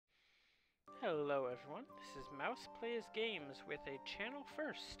Hello everyone, this is Mouse Plays Games with a channel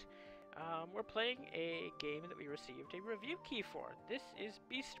first. We're playing a game that we received a review key for. This is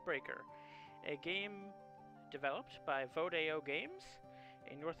Beastbreaker, a game developed by Vodeo Games,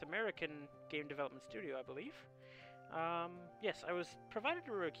 a North American game development studio, I believe. Yes, I was provided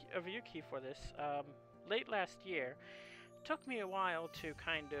a review key for this late last year. It took me a while to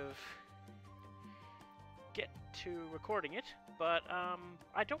kind of get to recording it, but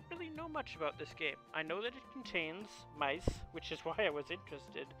I don't really know much about this game. I know that it contains mice, which is why I was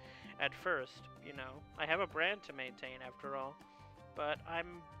interested at first. You know, I have a brand to maintain after all, but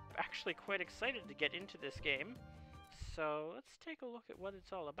I'm actually quite excited to get into this game. So let's take a look at what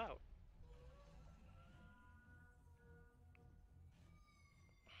it's all about.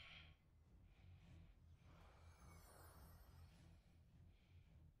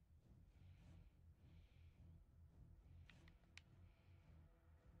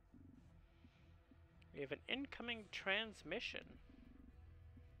 We have an incoming transmission.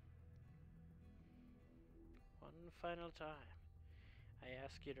 One final time, I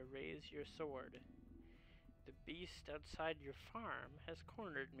ask you to raise your sword. The beast outside your farm has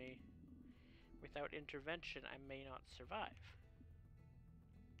cornered me. Without intervention, I may not survive.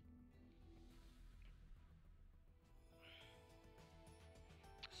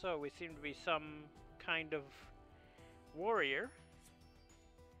 So we seem to be some kind of warrior,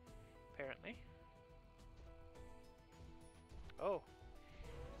 apparently. Oh,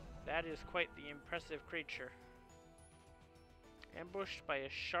 that is quite the impressive creature. Ambushed by a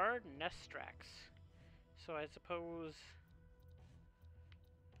shard nestrax. So I suppose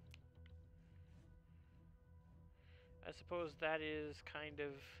that is kind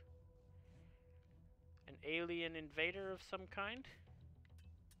of an alien invader of some kind.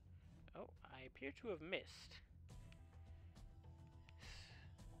 Oh, I appear to have missed.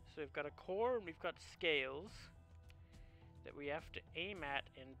 So we've got a core and we've got scales that we have to aim at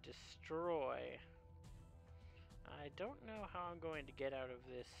and destroy. I don't know how I'm going to get out of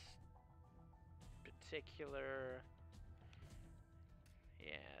this particular...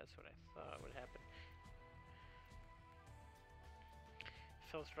 Yeah, that's what I thought would happen.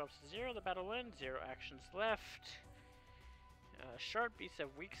 Health drops to 0, the battle ends, 0 actions left. Sharp beasts have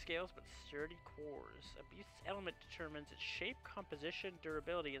weak scales but sturdy cores. A beast's element determines its shape, composition,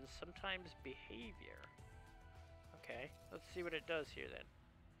 durability, and sometimes behavior. Okay, let's see what it does here then.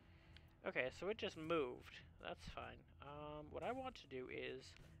 Okay, so it just moved. That's fine. What I want to do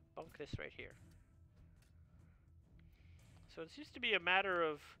is bunk this right here. So it seems to be a matter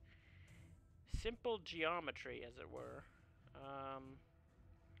of simple geometry, as it were.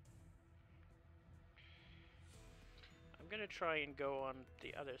 I'm gonna try and go on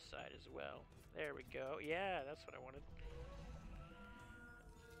the other side as well. There we go. Yeah, that's what I wanted.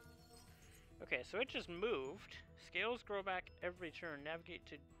 Okay, so it just moved. Scales grow back every turn. Navigate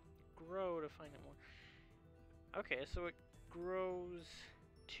to grow to find out more. Okay, so it grows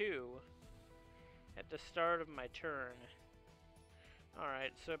 2 at the start of my turn.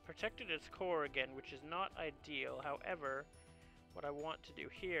 Alright, so it protected its core again, which is not ideal. However, what I want to do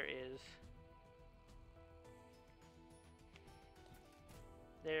here is...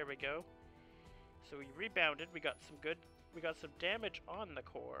 There we go. So we rebounded, we got some damage on the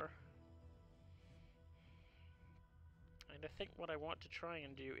core. And I think what I want to try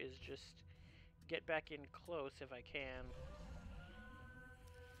and do is just get back in close if I can.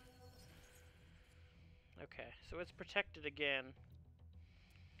 Okay, so it's protected again.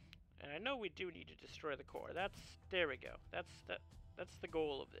 And I know we do need to destroy the core. There we go. That's the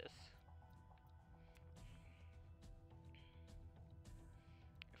goal of this.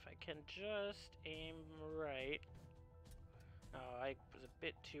 If I can just aim right. Oh, I was a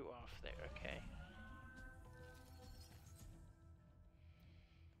bit too off there. Okay.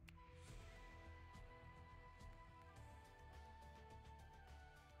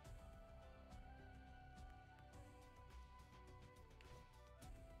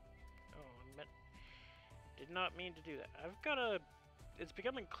 Did not mean to do that. It's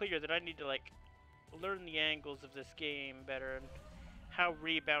becoming clear that I need to, like, learn the angles of this game better and how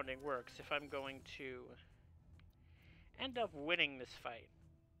rebounding works if I'm going to end up winning this fight.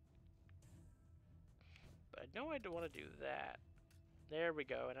 But I know I don't want to do that. There we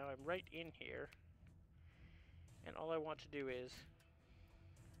go. And now I'm right in here. And all I want to do is...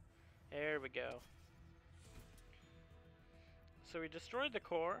 There we go. So we destroyed the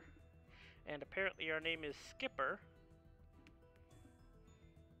core. And apparently our name is Skipper.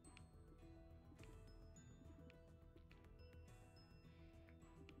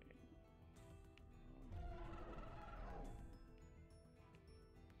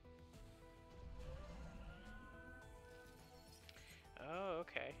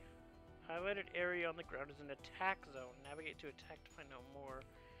 highlighted area on the ground is an attack zone. Navigate to attack to find out more.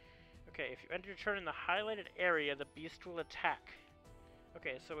 Okay, if you end your turn in the highlighted area, the beast will attack.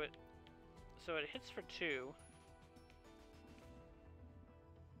 Okay, so it hits for 2.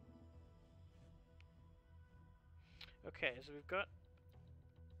 Okay, so we've got...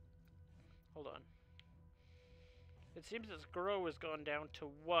 Hold on. It seems its grow has gone down to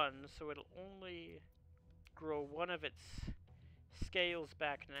 1, so it'll only grow one of its scales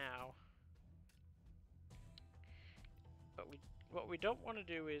back now. But what we don't want to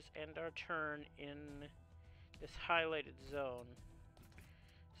do is end our turn in this highlighted zone.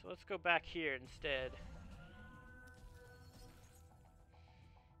 So let's go back here instead.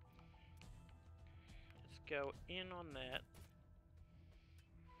 Let's go in on that.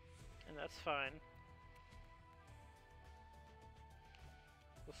 And that's fine.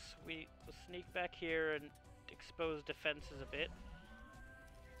 We'll sneak back here and expose defenses a bit.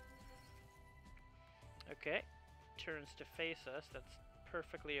 Okay. Turns to face us. That's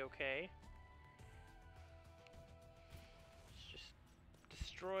perfectly okay. Let's just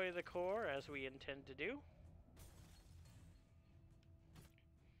destroy the core as we intend to do.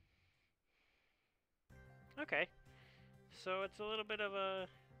 Okay. So it's a little bit of a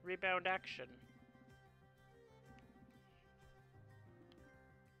rebound action.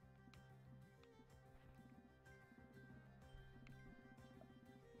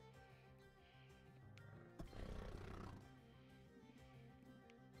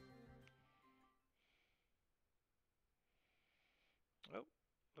 Oh,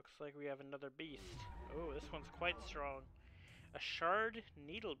 looks like we have another beast. Oh, this one's quite strong. A shard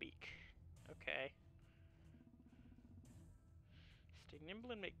needlebeak. Okay. Stay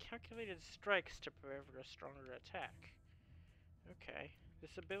nimble and make calculated strikes to prepare for a stronger attack. Okay.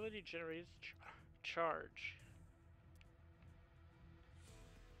 This ability generates charge.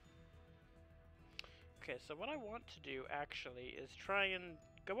 Okay, so what I want to do actually is try and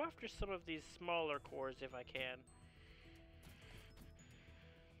go after some of these smaller cores if I can.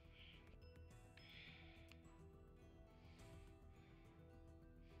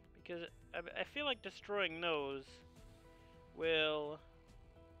 Because I feel like destroying those will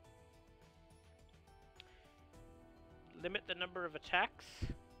limit the number of attacks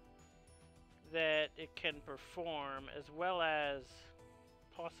that it can perform, as well as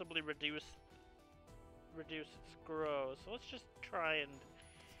possibly reduce its growth. So let's just try and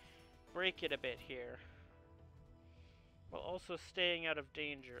break it a bit here, while also staying out of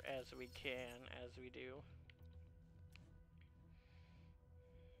danger as we can, as we do.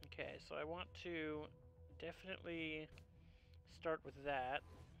 Okay, so I want to definitely start with that.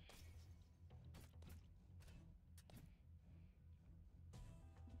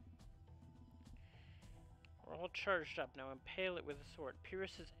 We're all charged up now. Impale it with a sword.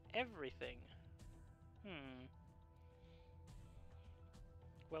 Pierces everything.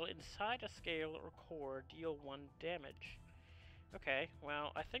 Well, inside a scale or core, deal 1 damage. Okay,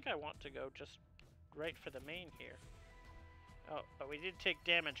 well, I think I want to go just right for the main here. Oh, but we did take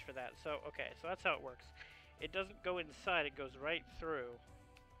damage for that, so, okay, so that's how it works. It doesn't go inside, it goes right through.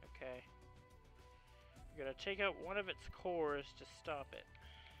 Okay. You're gonna take out one of its cores to stop it.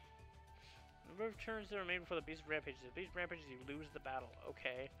 Number of turns that remain before the beast rampages. If the beast rampages, you lose the battle.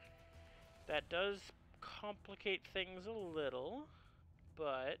 Okay. That does complicate things a little,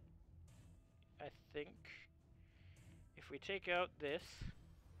 but I think if we take out this,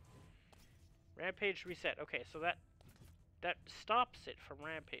 rampage reset. Okay, so that stops it from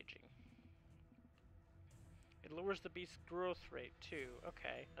rampaging. It lowers the beast's growth rate too.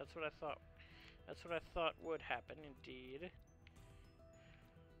 Okay, that's what I thought. That's what I thought would happen, indeed.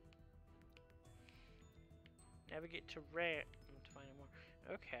 Navigate to ramp to find more.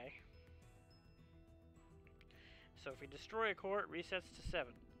 Okay. So if we destroy a core, it resets to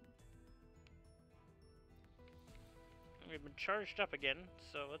 7. We've been charged up again,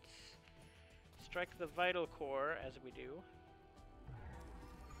 so let's strike the vital core as we do.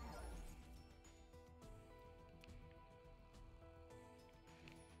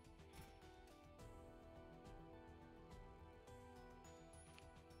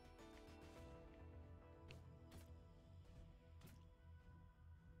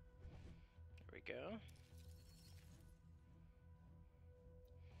 There we go.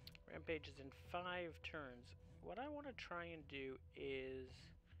 Rampage is in 5 turns. What I want to try and do is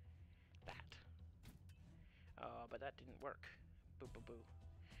that. Oh, but that didn't work. Boo boo boo.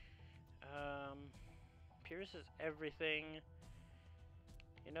 Pierces everything.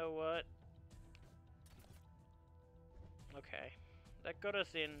 You know what? Okay. That got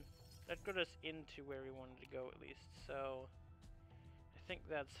us into where we wanted to go at least. So I think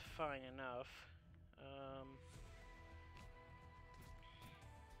that's fine enough.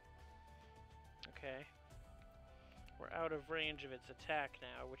 Okay. We're out of range of its attack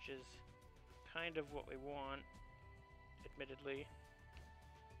now, which is kind of what we want, admittedly.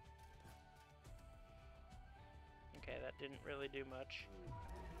 Okay, that didn't really do much.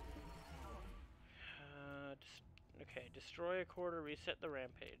 Okay, destroy a quarter, reset the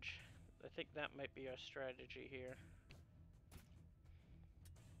rampage. I think that might be our strategy here.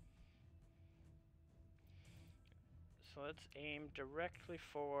 So let's aim directly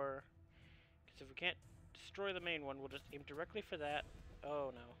for... because if we can't destroy the main one, we'll just aim directly for that.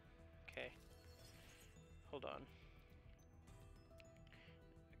 Oh no. Okay. Hold on.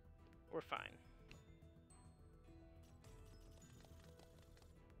 We're fine.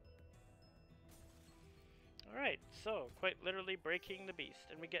 Alright, so quite literally breaking the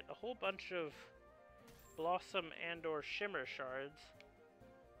beast. And we get a whole bunch of blossom and or shimmer shards.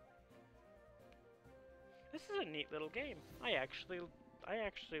 This is a neat little game. I actually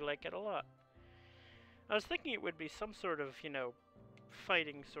like it a lot. I was thinking it would be some sort of, you know,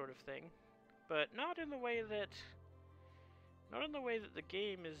 fighting sort of thing, but not in the way that the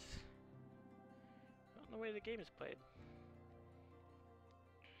game is played.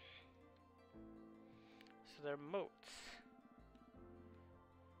 So they're moats.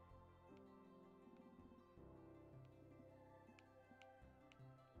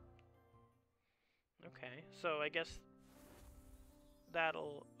 Okay, so I guess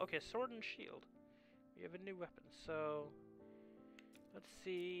that'll... okay, sword and shield. We have a new weapon, so... let's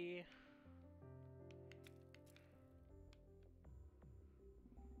see...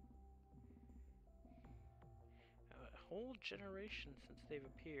 a whole generation since they've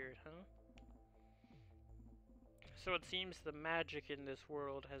appeared, huh? So it seems the magic in this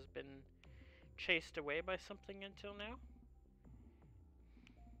world has been chased away by something until now?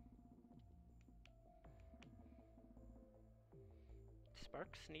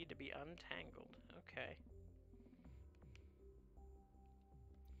 Sparks need to be untangled. Okay.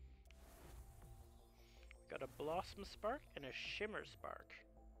 Got a blossom spark and a shimmer spark.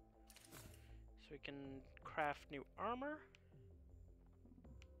 So we can craft new armor.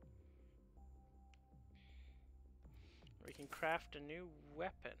 We can craft a new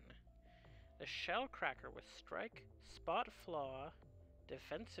weapon. The shell cracker with strike, spot flaw,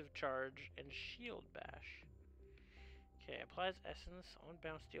 defensive charge, and shield bash. Okay, applies essence on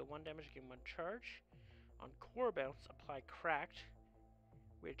bounce, deal 1 damage, gain 1 charge. On core bounce, apply cracked,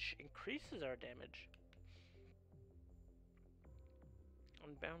 which increases our damage.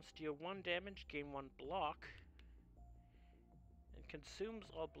 On bounce, deal 1 damage, gain 1 block, and consumes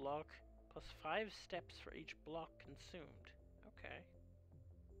all block, plus 5 steps for each block consumed. Okay.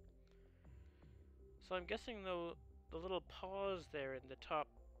 So I'm guessing though the little pause there in the top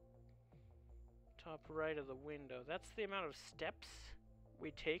right of the window, that's the amount of steps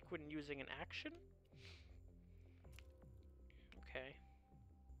we take when using an action? Okay.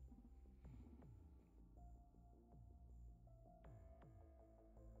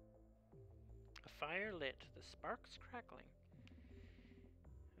 A fire lit, the sparks crackling.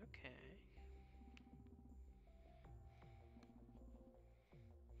 Okay.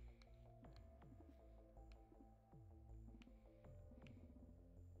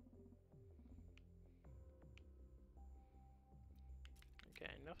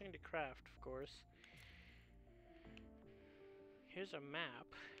 Okay, nothing to craft, of course. Here's a map.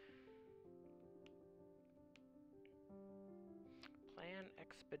 Plan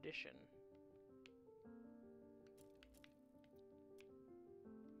expedition.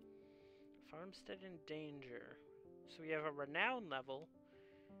 Farmstead in danger. So we have a renown level.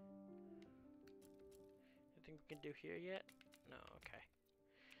 Anything we can do here yet? No, okay.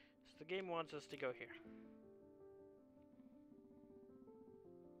 So the game wants us to go here.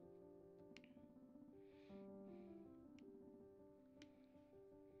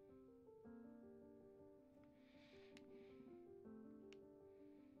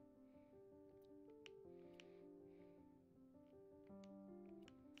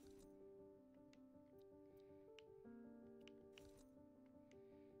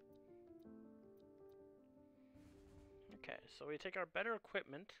 Okay, so we take our better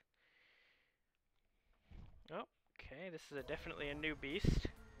equipment. Oh, okay, this is definitely a new beast.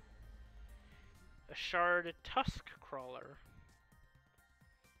 A shard tusk crawler.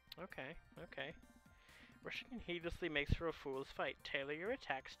 Okay, okay. Rushing heedlessly makes for a fool's fight. Tailor your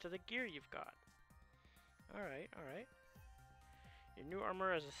attacks to the gear you've got. Alright, alright. Your new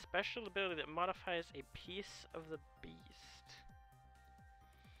armor has a special ability that modifies a piece of the beast.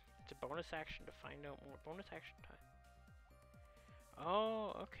 It's a bonus action to find out more. Bonus action time.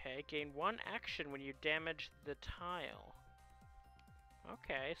 Oh, okay. Gain 1 action when you damage the tile.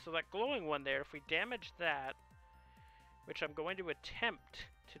 Okay, so that glowing one there, if we damage that, which I'm going to attempt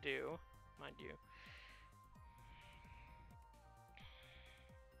to do, mind you.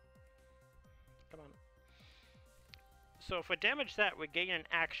 Come on. So if we damage that, we gain an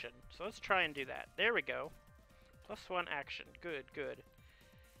action. So let's try and do that. There we go. +1 action. Good, good.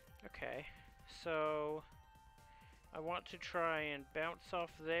 Okay, so I want to try and bounce off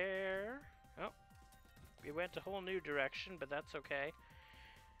there. Oh, we went a whole new direction, but that's okay.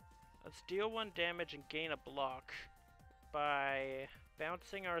 Let's deal 1 damage and gain a block by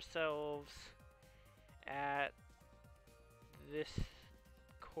bouncing ourselves at this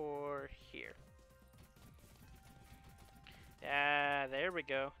core here. Ah, there we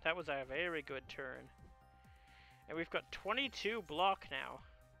go. That was a very good turn. And we've got 22 block now.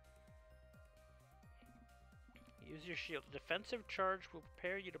 Use your shield. Defensive charge will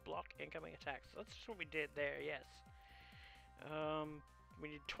prepare you to block incoming attacks. So that's just what we did there, yes. We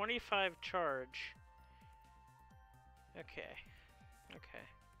need 25 charge. Okay. Okay.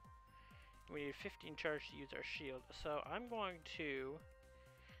 We need 15 charge to use our shield. So I'm going to...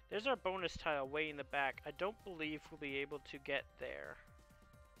 There's our bonus tile way in the back. I don't believe we'll be able to get there.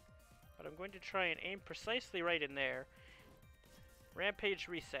 But I'm going to try and aim precisely right in there. Rampage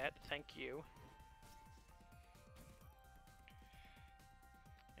reset. Thank you.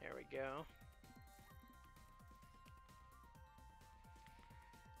 There we go.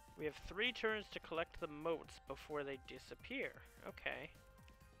 We have 3 turns to collect the motes before they disappear. Okay.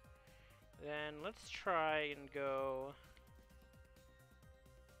 Then let's try and go...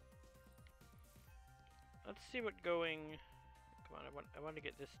 Let's see what going... Come on, I want to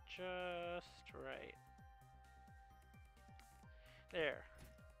get this just right. There.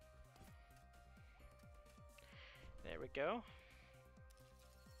 There we go.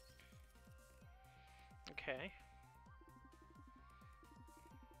 Okay.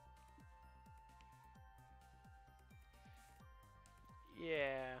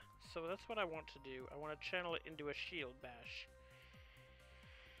 Yeah, so that's what I want to do. I want to channel it into a shield bash.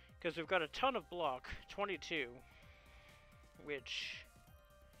 Because we've got a ton of block, 22, which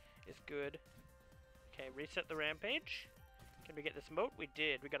is good. Okay, reset the rampage. Can we get this moat? We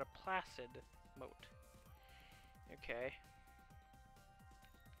did. We got a placid moat. Okay.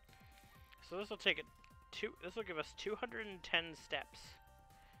 So this will take it this will give us 210 steps.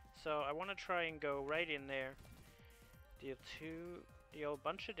 So I want to try and go right in there. Deal a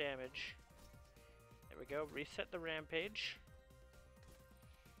bunch of damage. There we go. Reset the rampage.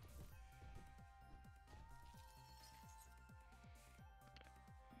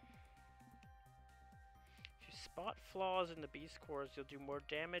 If you spot flaws in the beast cores, you'll do more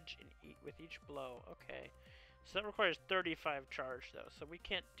damage with each blow. Okay. So that requires 35 charge though, so we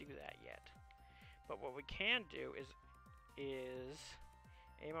can't do that yet. But what we can do is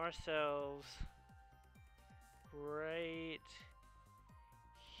aim ourselves right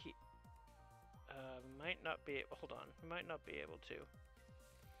here. Might not be. Hold on. We might not be able to.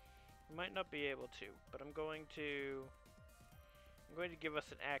 We might not be able to. But I'm going to give us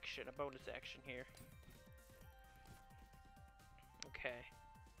an action, a bonus action here. Okay.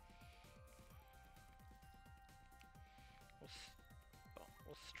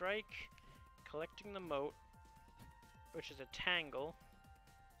 We'll strike. Collecting the moat, which is a tangle,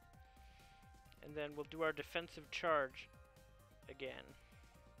 and then we'll do our defensive charge again.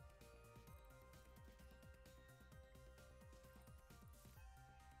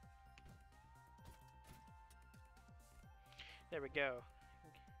 There we go.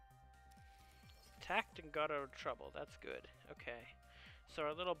 Attacked and got out of trouble. That's good. Okay. So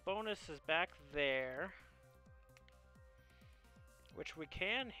our little bonus is back there, which we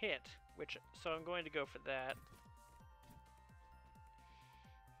can hit. So I'm going to go for that.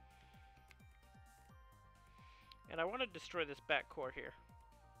 And I want to destroy this back core here.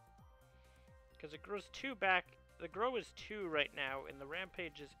 Because it grows 2 back. The grow is 2 right now, and the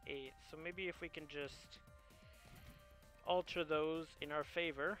rampage is 8. So maybe if we can just alter those in our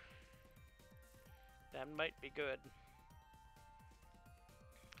favor, that might be good.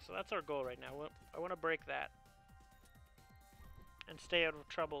 So that's our goal right now. I want to break that. And stay out of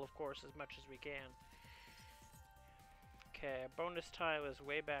trouble, of course, as much as we can. Okay, a bonus tile is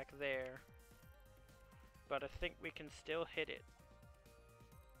way back there. But I think we can still hit it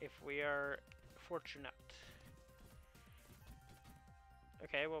if we are fortunate.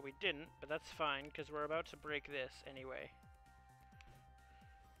 Okay, well we didn't, but that's fine, because we're about to break this anyway.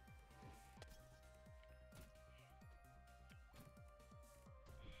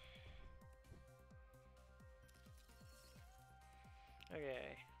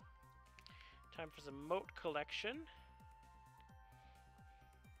 Okay. Time for some moat collection.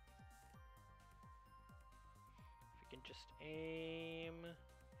 If we can just aim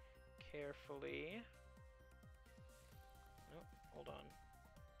carefully. Oh, hold on.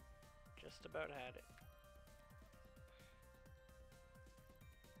 Just about had it.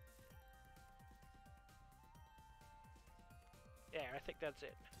 Yeah, I think that's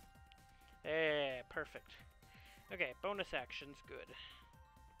it. Yeah, perfect. Okay, bonus action's good.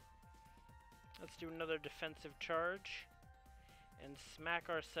 Let's do another defensive charge and smack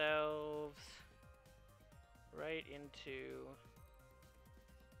ourselves right into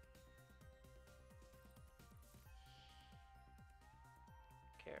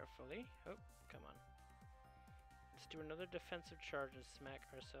carefully. Oh, come on. Let's do another defensive charge and smack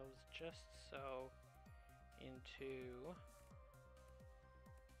ourselves just so into...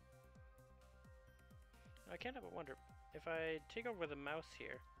 I can't help but wonder, if I take over the mouse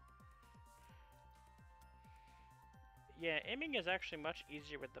here... Yeah, aiming is actually much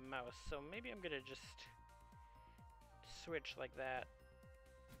easier with the mouse, so maybe I'm gonna just switch like that.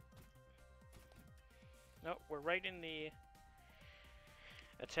 Nope, we're right in the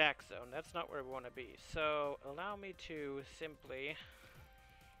attack zone. That's not where we want to be. So, allow me to simply...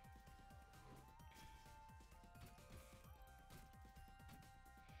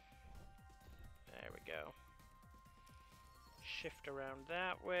 There we go. Shift around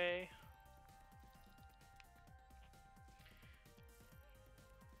that way.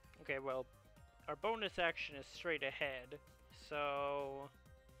 Okay, well, our bonus action is straight ahead, so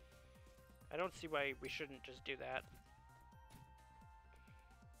I don't see why we shouldn't just do that.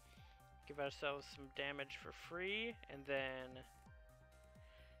 Give ourselves some damage for free, and then...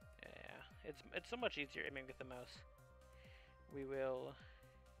 Yeah, it's so much easier aiming with the mouse. We will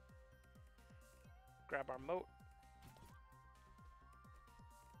grab our moat.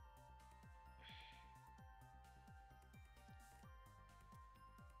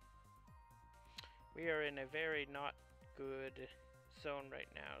 We are in a very not good zone right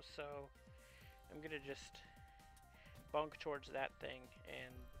now, so I'm gonna just bonk towards that thing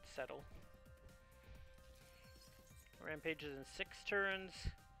and settle. Rampages in 6 turns.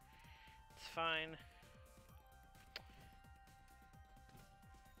 It's fine.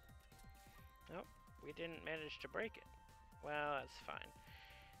 Nope, we didn't manage to break it. Well, that's fine.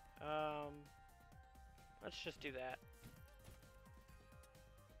 Let's just do that.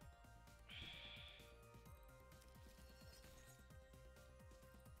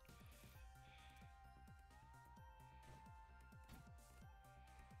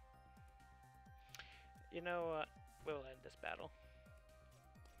 You know what? We'll end this battle.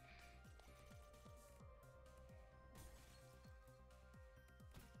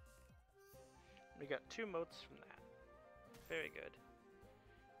 We got 2 moats from that. Very good.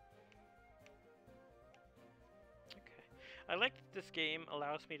 Okay. I like that this game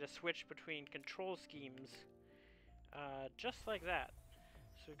allows me to switch between control schemes just like that.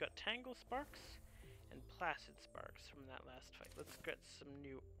 So we've got Tangle Sparks and Placid Sparks from that last fight. Let's get some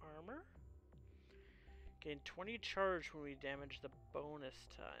new armor. Gain 20 charge when we damage the bonus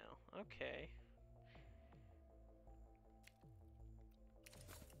tile. Okay.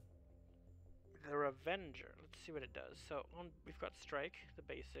 The Revenger. Let's see what it does. So we've got Strike, the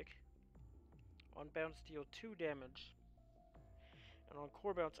basic. On bounce, deal 2 damage. And on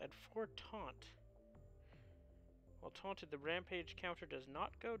core bounce, add 4 taunt. While taunted, the rampage counter does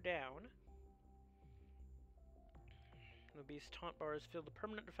not go down. The beast's taunt bar is filled. The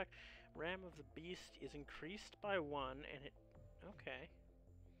permanent effect ram of the beast is increased by 1, and it... Okay.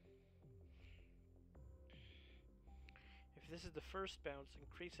 If this is the first bounce,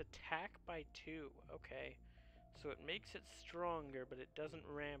 increase attack by 2. Okay. So it makes it stronger, but it doesn't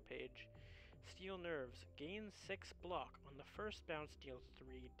rampage. Steel Nerves. Gain 6 block. On the first bounce, deal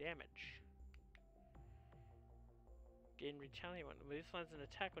 3 damage. Gain Retaliate. When this lands an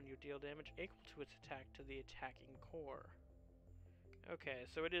attack when you deal damage equal to its attack to the attacking core. Okay,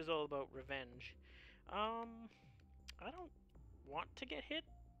 so it is all about revenge. I don't want to get hit,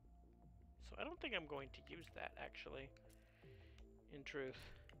 so I don't think I'm going to use that, actually. In truth.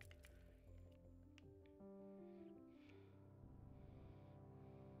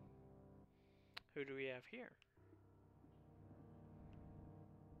 Who do we have here?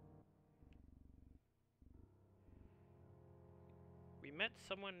 We met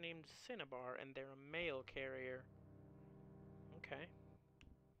someone named Cinnabar, and they're a mail carrier. Okay.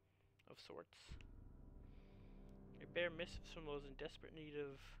 Of sorts. We bear missives from those in desperate need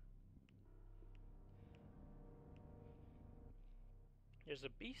of... There's a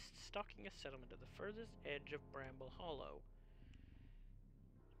beast stalking a settlement at the furthest edge of Bramble Hollow.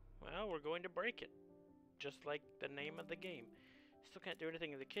 Well, we're going to break it. Just like the name of the game. Still can't do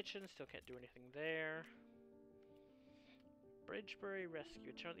anything in the kitchen, still can't do anything there. Bridgebury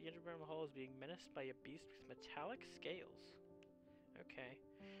Rescue. Turn out the underground hall is being menaced by a beast with metallic scales. Okay.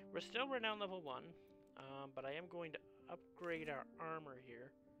 We're still renown level 1, but I am going to upgrade our armor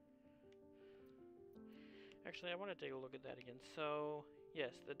here. Actually, I want to take a look at that again. So,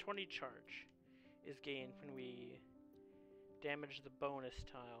 yes, the 20 charge is gained when we damage the bonus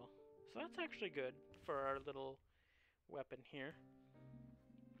tile. So that's actually good for our little weapon here.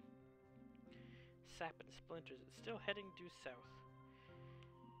 Sap and splinters. It's still heading due south.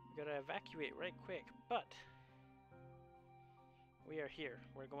 We gotta evacuate right quick, but we are here.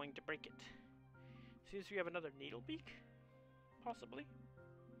 We're going to break it. Seems we have another needle beak, possibly.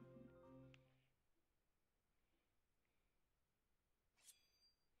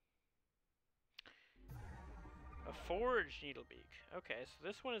 A forged needle beak. Okay, so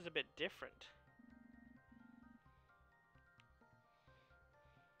this one is a bit different.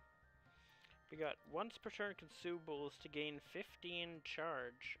 We got once per turn consumables to gain 15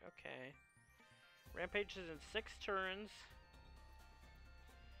 charge. Okay. Rampage is in 6 turns.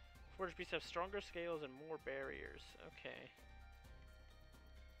 Forged beasts have stronger scales and more barriers. Okay.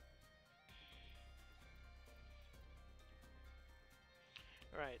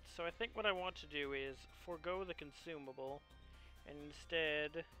 Alright, so I think what I want to do is forego the consumable and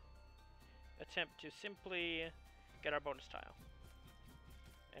instead attempt to simply get our bonus tile.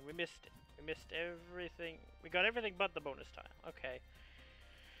 And we missed it. We missed everything. We got everything but the bonus tile. Okay.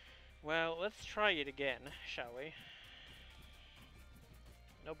 Well, let's try it again, shall we?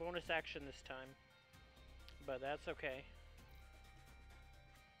 No bonus action this time. But that's okay.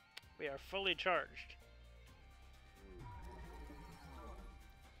 We are fully charged.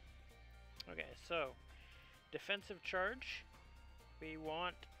 Okay, so defensive charge. We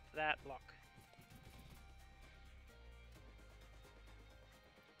want that lock.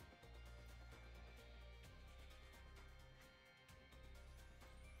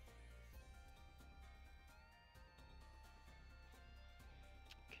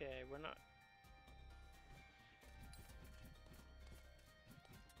 Okay, we're not.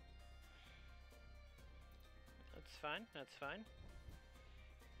 That's fine, that's fine.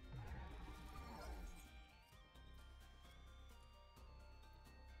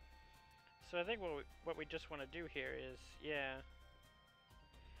 So I think what we just want to do here is, yeah,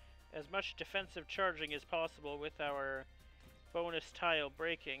 as much defensive charging as possible with our bonus tile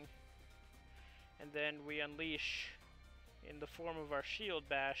breaking, and then we unleash in the form of our shield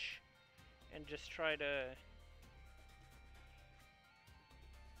bash and just try to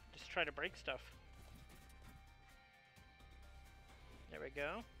break stuff. There we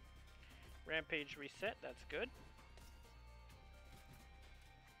go. Rampage reset, that's good.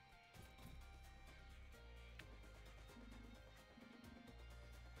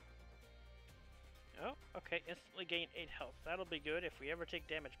 Oh, okay, instantly gain 8 health. That'll be good if we ever take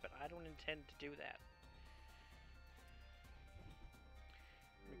damage, but I don't intend to do that.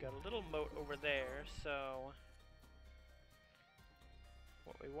 We got a little moat over there, so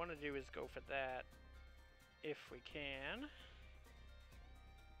what we want to do is go for that if we can.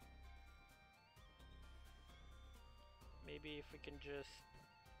 Maybe if we can just...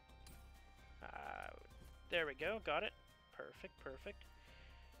 there we go, got it. Perfect, perfect.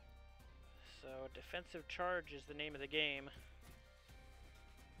 So, defensive charge is the name of the game.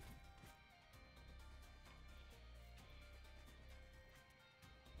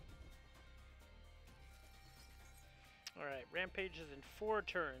 Alright, Rampage is in 4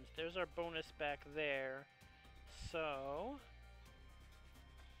 turns. There's our bonus back there. So,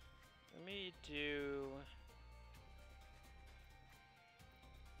 let me do...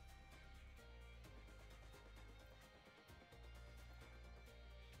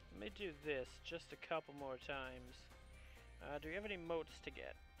 Let me do this just a couple more times. Do we have any motes to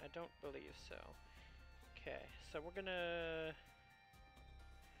get? I don't believe so. Okay, so we're gonna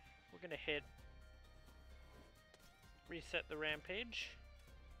hit reset the rampage.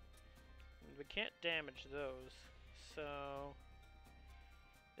 And we can't damage those, so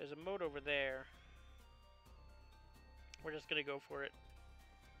there's a mote over there. We're just gonna go for it.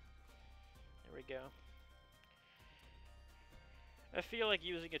 There we go. I feel like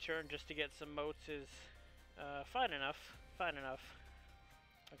using a turn just to get some motes is fine enough. Fine enough.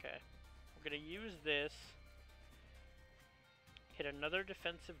 Okay. We're going to use this. Hit another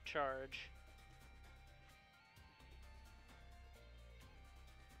defensive charge.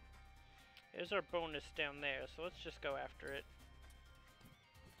 There's our bonus down there, so let's just go after it.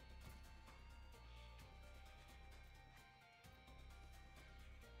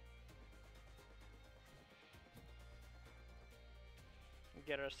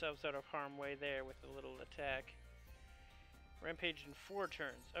 get ourselves out of harm's way there with a little attack. Rampage in 4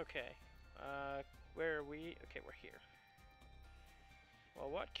 turns. Okay. Where are we? Okay, we're here. Well,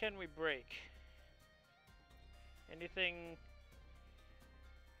 what can we break? Anything...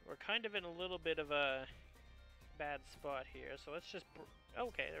 We're kind of in a little bit of a bad spot here, so let's just...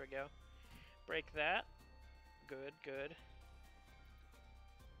 Okay, there we go. Break that. Good, good.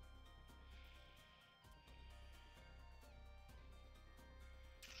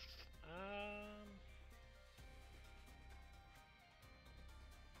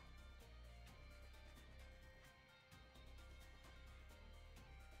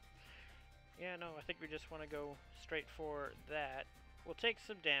 Yeah, no, I think we just want to go straight for that. We'll take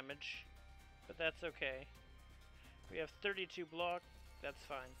some damage, but that's okay. We have 32 block, that's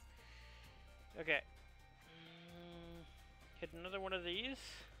fine. Okay. Hit another one of these.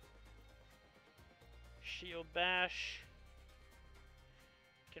 Shield bash.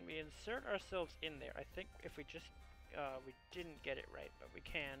 Can we insert ourselves in there? I think if we just... we didn't get it right, but we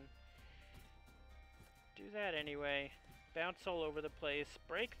can. Do that anyway. Bounce all over the place.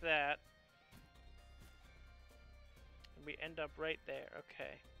 Break that. And we end up right there.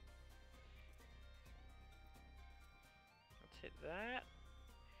 Okay. Let's hit that.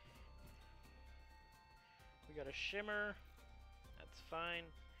 We got a shimmer. That's fine.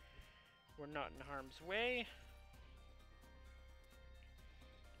 We're not in harm's way.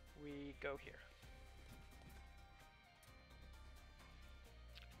 We go here.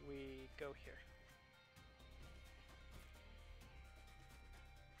 We go here.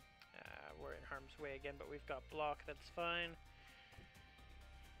 We're in harm's way again, but we've got block, that's fine.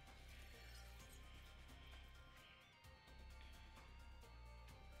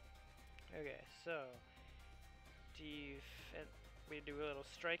 Okay, so we do a little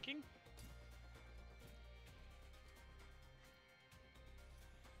striking.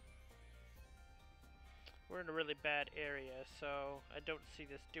 We're in a really bad area, so I don't see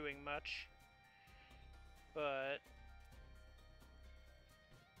this doing much. But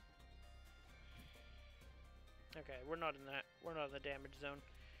okay, we're not in the damage zone.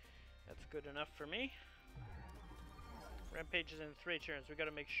 That's good enough for me. Rampage is in 3 turns. We got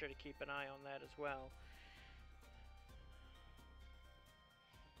to make sure to keep an eye on that as well.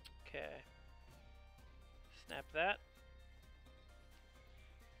 Okay. Snap that.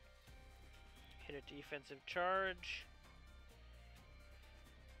 Hit a defensive charge.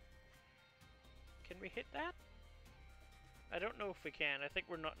 Can we hit that? I don't know if we can. I think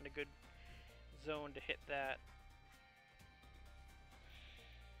we're not in a good zone to hit that.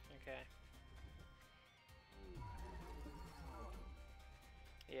 Okay.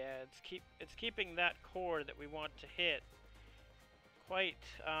 Yeah, it's keeping that core that we want to hit quite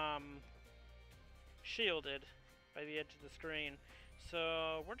shielded by the edge of the screen.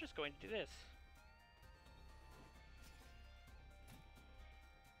 So we're just going to do this.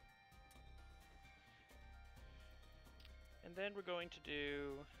 And then we're going to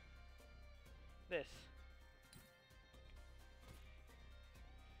do this.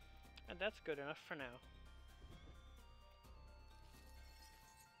 And that's good enough for now.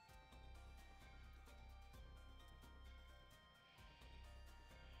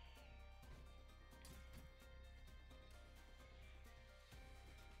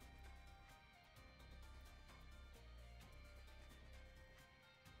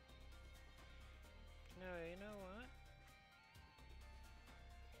 No, you know what?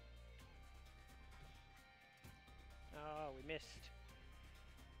 Oh, we missed.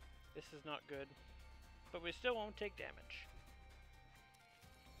 This is not good. But we still won't take damage.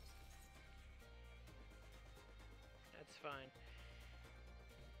 That's fine.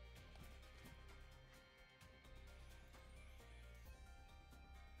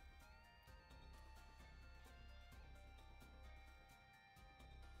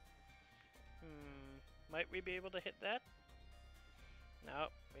 Might we be able to hit that? No,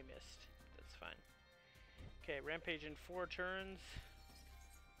 we missed. That's fine. Okay, Rampage in 4 turns.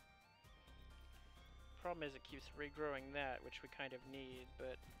 Problem is it keeps regrowing that, which we kind of need,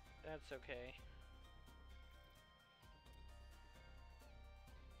 but that's okay.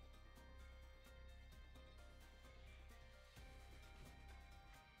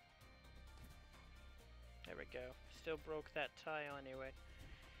 There we go. Still broke that tile anyway.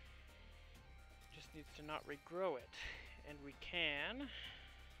 Just needs to not regrow it. And we can.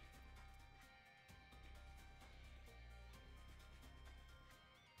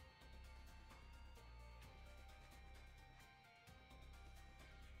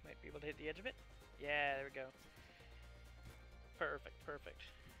 Might be able to hit the edge of it. Yeah, there we go. Perfect, perfect.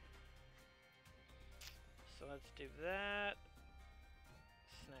 So let's do that.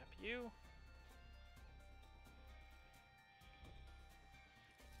 snap you.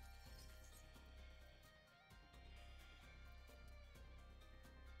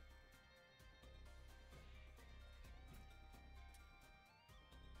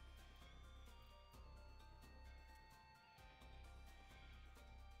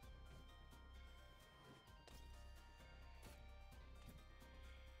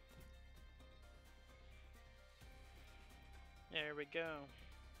 There we go.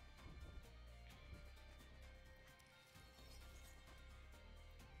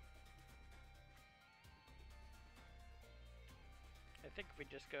 I think if we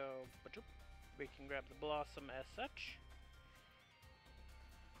just go, we can grab the blossom as such.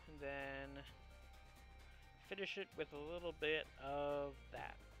 And then finish it with a little bit of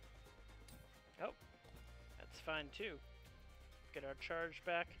that. Oh, that's fine too. Get our charge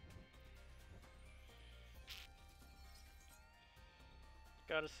back.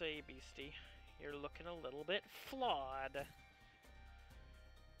 Gotta say, Beastie, you're looking a little bit flawed.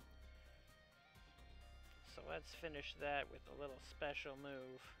 So let's finish that with a little special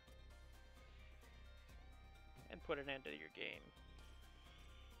move. And put an end to your game.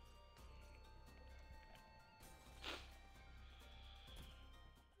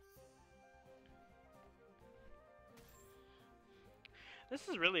 This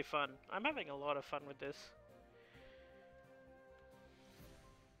is really fun. I'm having a lot of fun with this.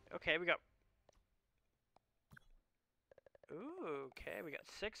 Okay, we got... Ooh, okay, we got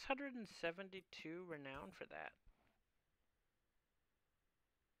 672 renown for that.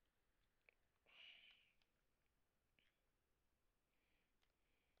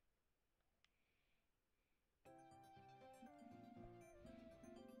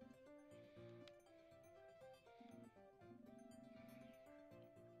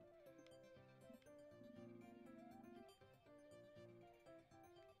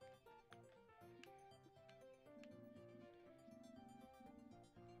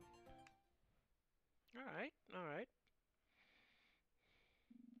 Alright, alright.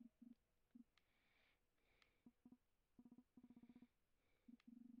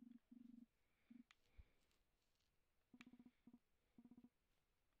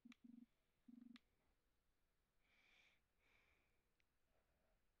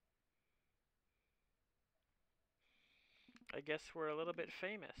 I guess we're a little bit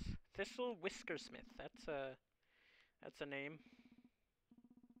famous. Thistle Whiskersmith, that's a name.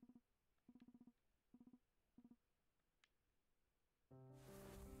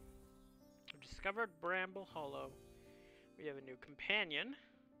 We've discovered Bramble Hollow. We have a new companion.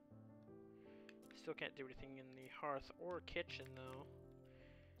 Still can't do anything in the hearth or kitchen though.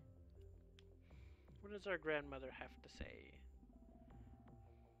 What does our grandmother have to say?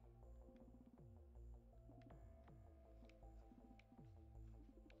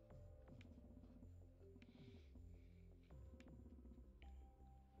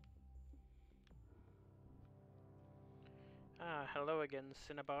 Ah, hello again,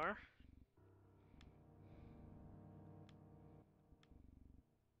 Cinnabar.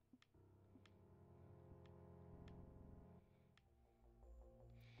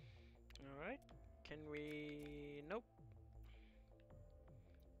 Alright, can we... Nope.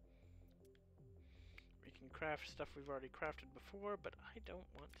 We can craft stuff we've already crafted before, but I don't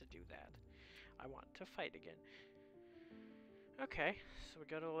want to do that. I want to fight again. Okay, so we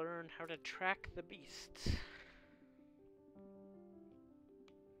gotta learn how to track the beasts.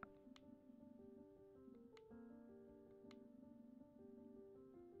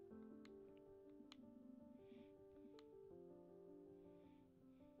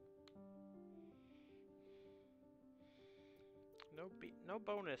 No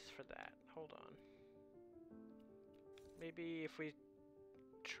bonus for that. Hold on. Maybe if we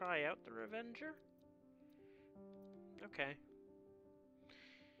try out the Revenger? Okay.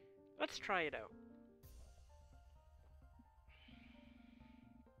 Let's try it out.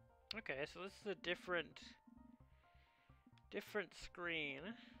 Okay, so this is a different screen.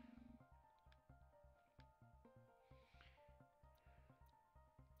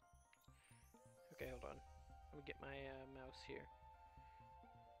 Okay, hold on. Let me get my mouse here.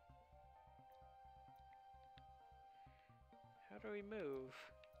 How do we move?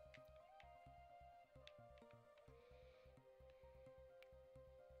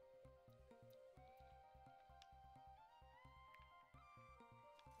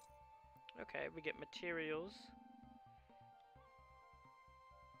 Okay, we get materials.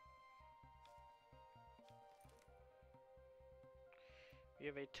 We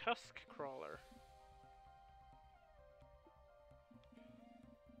have a tusk crawler.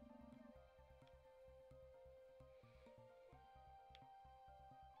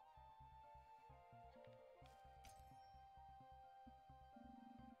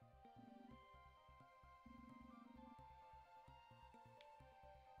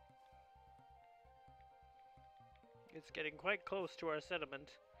 It's getting quite close to our settlement.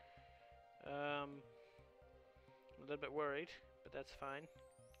 I'm a little bit worried, but that's fine.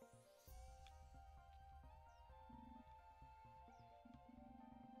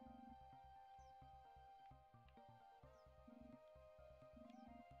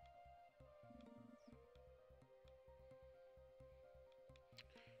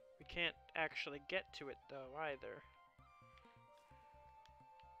 We can't actually get to it though either.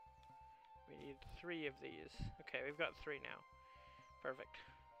 We need 3 of these. Okay, we've got 3 now. Perfect.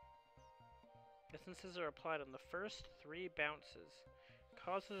 Essences are applied on the first 3 bounces.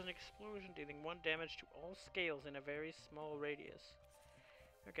 Causes an explosion dealing 1 damage to all scales in a very small radius.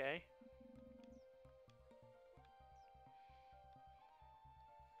 Okay.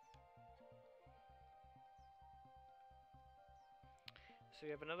 So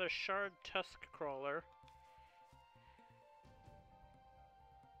we have another shard tusk crawler.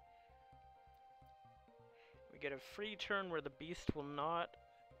 We get a free turn where the beast will not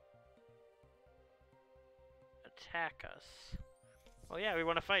attack us. Well, yeah, we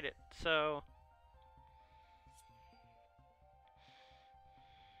want to fight it, so...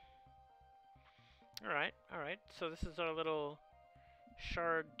 Alright, so this is our little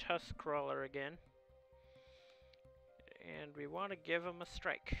shard tusk crawler again. And we want to give him a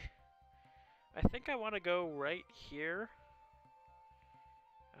strike. I think I want to go right here.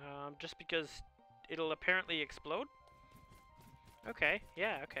 Just because it'll apparently explode. Okay,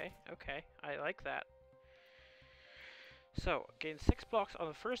 yeah, okay. I like that. So, gain 6 blocks on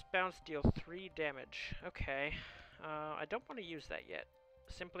the first bounce, deal 3 damage. Okay. I don't want to use that yet.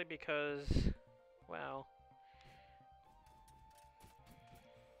 Simply because, well...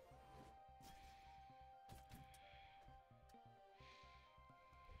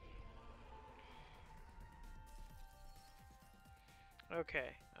 Okay,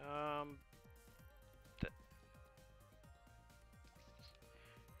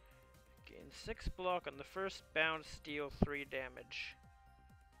 gain 6 block on the first bounce, deal 3 damage.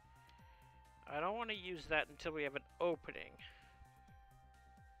 I don't want to use that until we have an opening.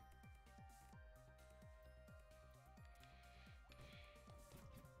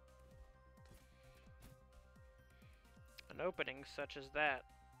 An opening such as that.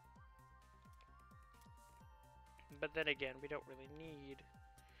 But then again, we don't really need...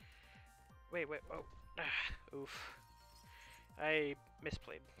 Wait, oh. Oof. I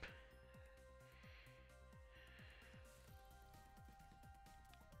misplayed.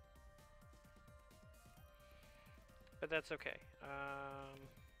 But that's okay.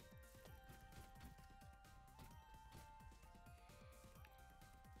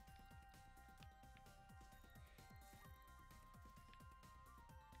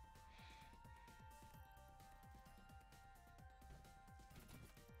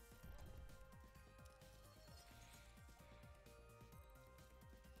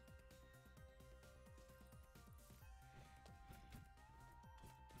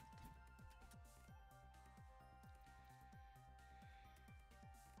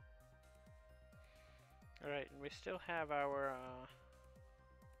 Alright, and we still have our,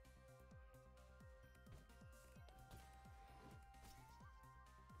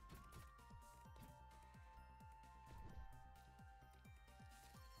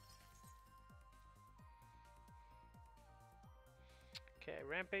 Okay,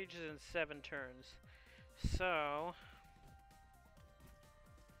 Rampage is in 7 turns. So...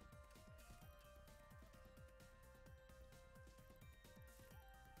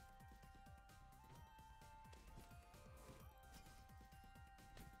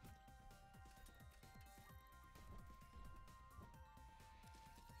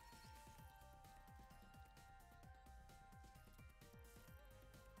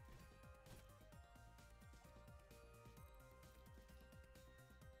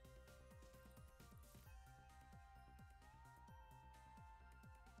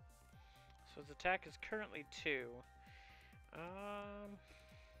 So his attack is currently 2.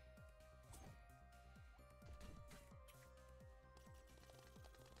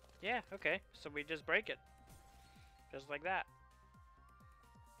 Yeah, okay. So we just break it. Just like that.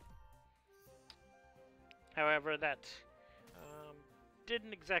 However, that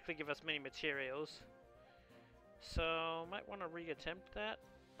didn't exactly give us many materials. So, might want to re-attempt that.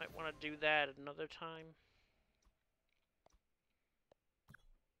 Might want to do that another time.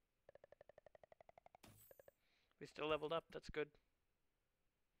 We still leveled up, that's good.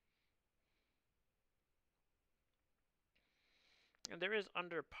 And there is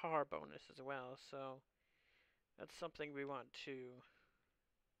under par bonus as well, so that's something we want to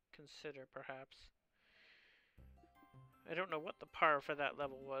consider perhaps. I don't know what the par for that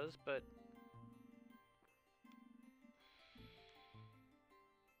level was, but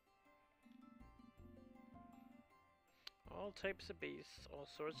All types of beasts, all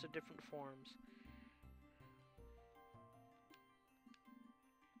sorts of different forms.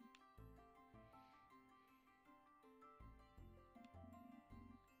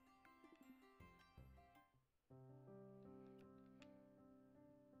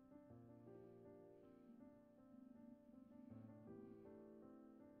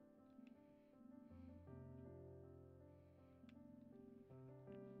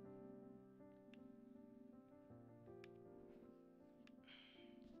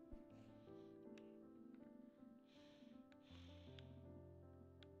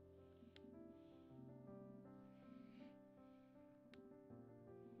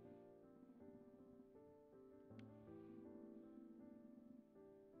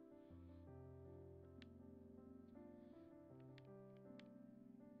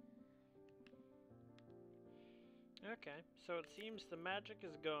 Okay, so it seems the magic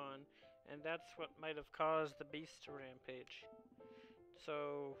is gone, and that's what might have caused the beast to rampage.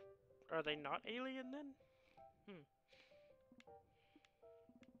 So, are they not alien then?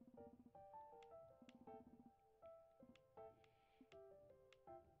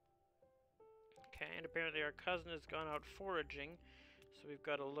 Okay, and apparently our cousin has gone out foraging, so we've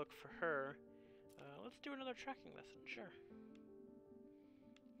got to look for her. Let's do another tracking lesson, sure.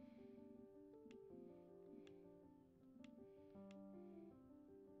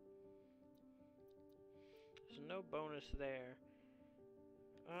 There's no bonus there.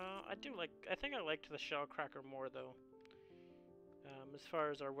 I think I liked the shellcracker more though. As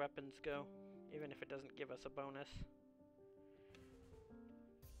far as our weapons go, even if it doesn't give us a bonus.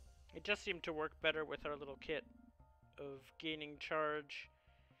 It just seemed to work better with our little kit of gaining charge,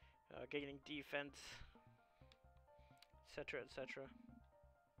 gaining defense, etc, etc.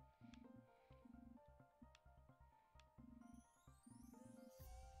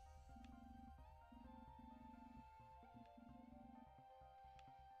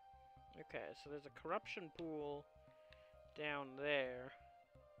 Okay, so there's a corruption pool down there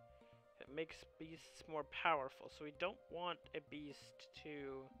that makes beasts more powerful, so we don't want a beast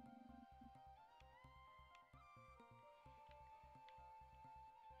to...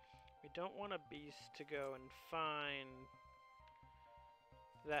 We don't want a beast to go and find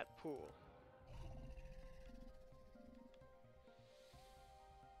that pool.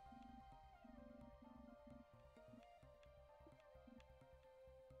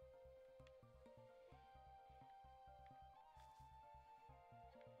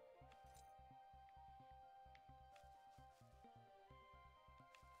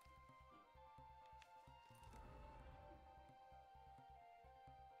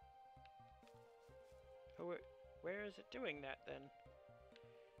 Oh, where is it doing that then?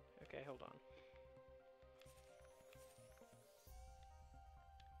 Okay, hold on.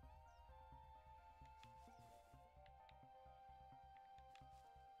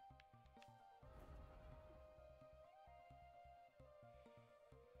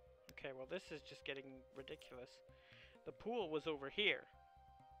 Okay, well this is just getting ridiculous. The pool was over here,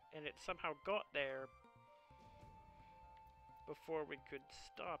 and it somehow got there before we could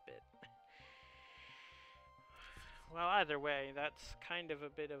stop it. Well, either way, that's kind of a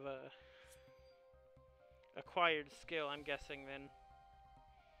bit of a acquired skill, I'm guessing, then.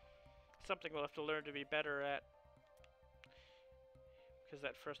 Something we'll have to learn to be better at. Because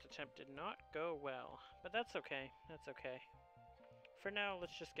that first attempt did not go well. But that's okay, that's okay. For now,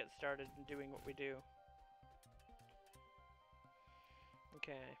 let's just get started in doing what we do.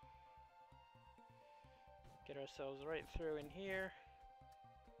 Okay. Get ourselves right through in here.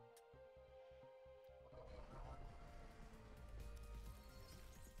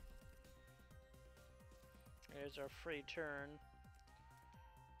 There's our free turn.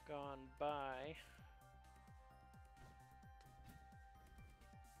 Gone by.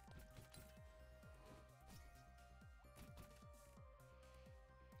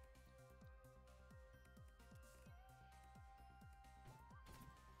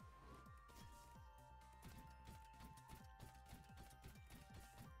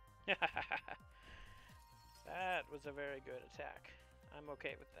 That was a very good attack. I'm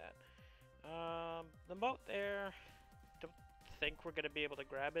okay with that. The moat there, don't think we're going to be able to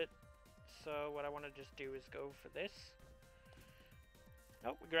grab it. So what I want to just do is go for this.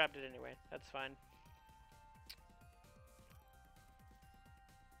 Oh, we grabbed it anyway. That's fine.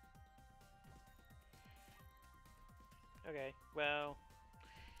 Okay, well,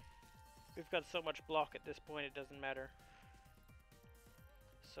 we've got so much block at this point it doesn't matter.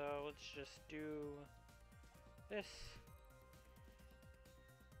 So let's just do this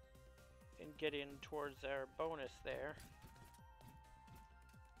and get in towards our bonus there.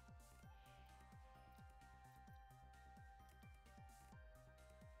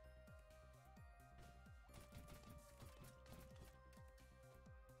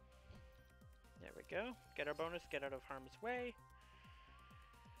 go. Get our bonus, get out of harm's way.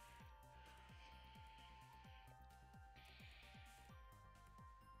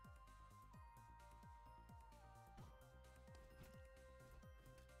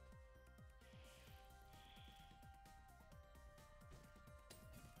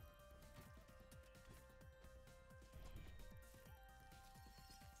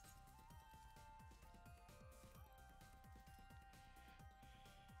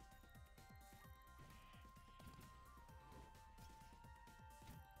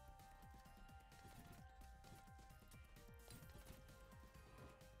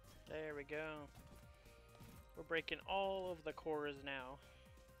 There we go. We're breaking all of the cores now.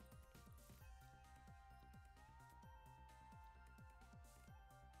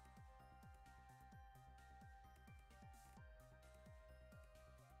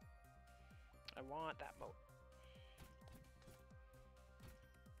 I want that moat.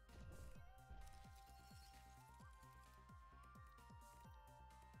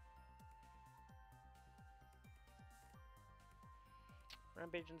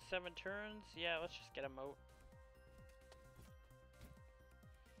 Rampage in 7 turns? Yeah, let's just get a moat.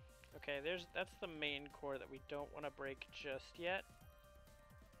 Okay, that's the main core that we don't want to break just yet.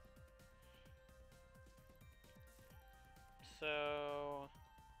 So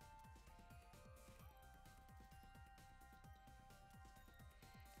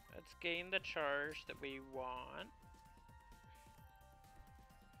let's gain the charge that we want.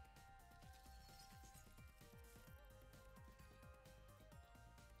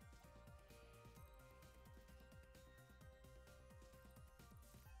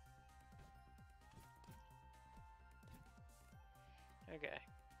 Okay.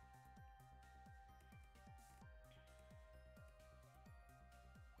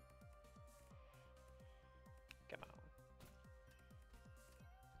 Come on.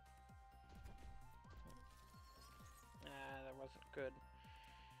 That wasn't good.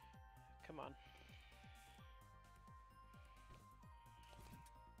 Come on.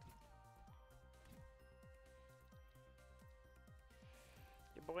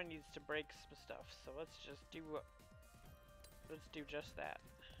 Your boy needs to break some stuff, so let's do just that.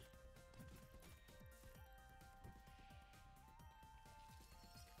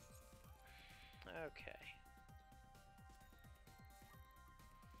 Okay.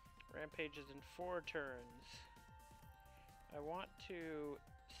 Rampage is in 4 turns. I want to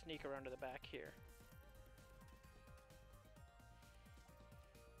sneak around to the back here.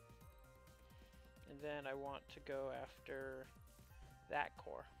 And then I want to go after that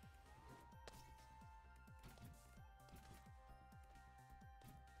core.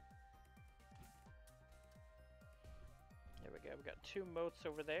 There we go. We've got 2 moats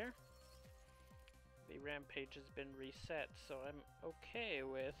over there. The rampage has been reset, so I'm okay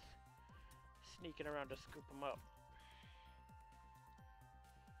with sneaking around to scoop them up.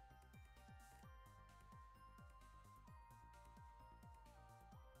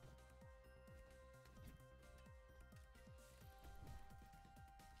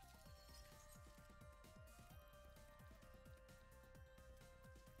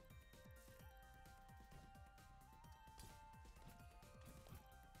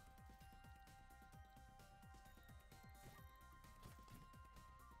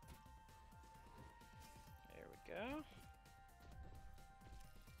 Go.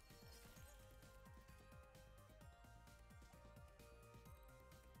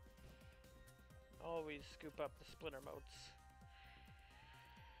 Always scoop up the splinter moats,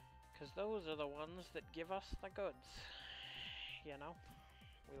 because those are the ones that give us the goods. You know,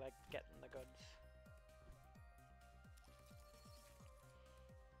 we like getting the goods.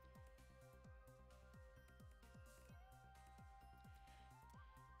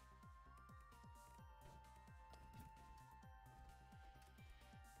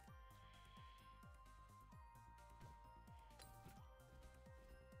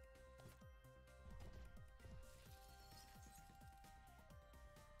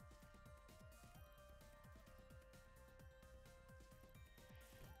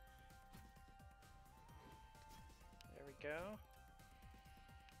 Go.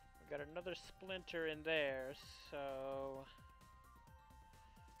 We got another splinter in there, so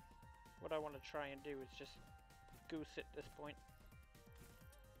what I want to try and do is just goose at this point.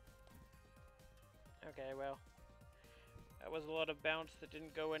 Okay, well, that was a lot of bounce that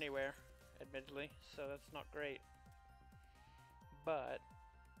didn't go anywhere, admittedly, so that's not great. But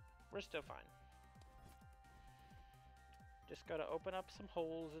we're still fine. Just gotta open up some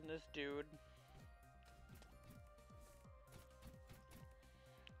holes in this dude.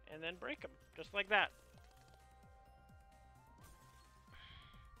 And then break them, just like that.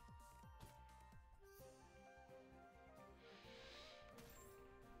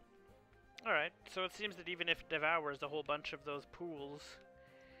 Alright, so it seems that even if it devours a whole bunch of those pools,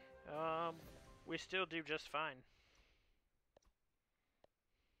 we still do just fine.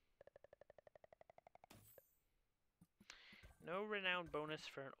 No renown bonus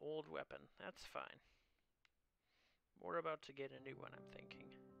for an old weapon. That's fine. We're about to get a new one, I'm thinking.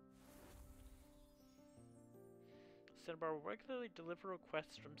 Cinnabar will regularly deliver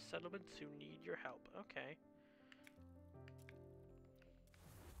requests from settlements who need your help. Okay.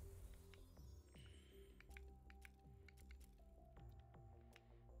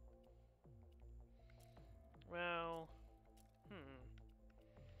 Well,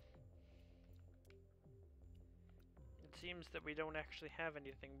 It seems that we don't actually have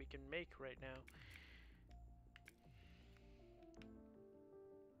anything we can make right now.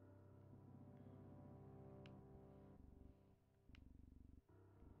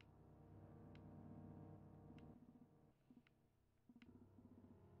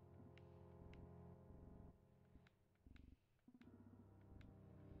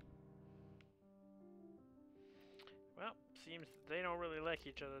 Well, seems they don't really like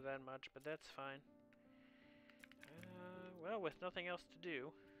each other that much, but that's fine. Well, with nothing else to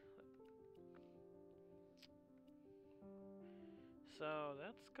do. So,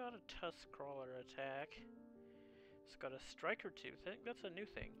 that's got a tusk crawler attack. It's got a striker tooth. I think that's a new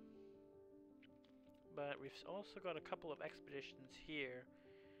thing. But we've also got a couple of expeditions here.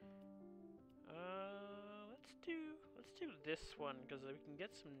 Let's do this one, because we can get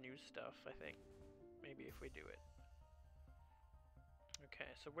some new stuff, I think. Maybe if we do it. Okay,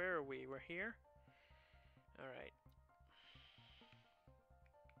 so where are we? We're here? Alright.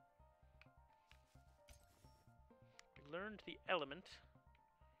 We learned the element.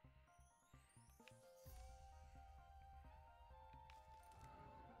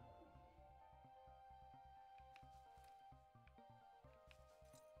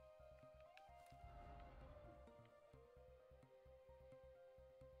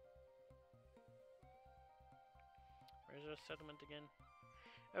 Where's our settlement again?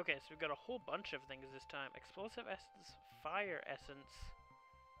 Okay, so we've got a whole bunch of things this time. Explosive essence, fire essence.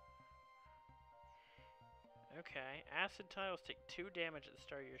 Okay, acid tiles take 2 damage at the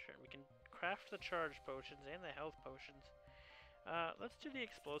start of your turn. We can craft the charge potions and the health potions. Let's do the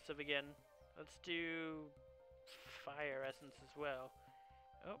explosive again. Let's do fire essence as well.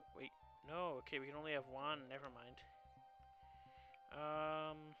 Oh, wait. No, okay, we can only have one. Never mind.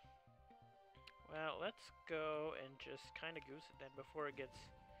 Well, let's go and just kind of goose it then before it gets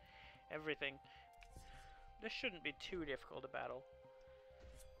everything. This shouldn't be too difficult to battle.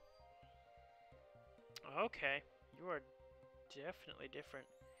 Okay, you are definitely different.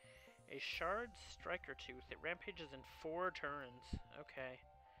 A shard striker tooth. It rampages in 4 turns. Okay.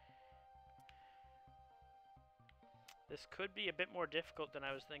 This could be a bit more difficult than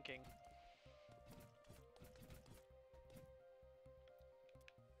I was thinking.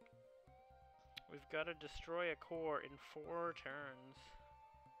 We've got to destroy a core in 4 turns.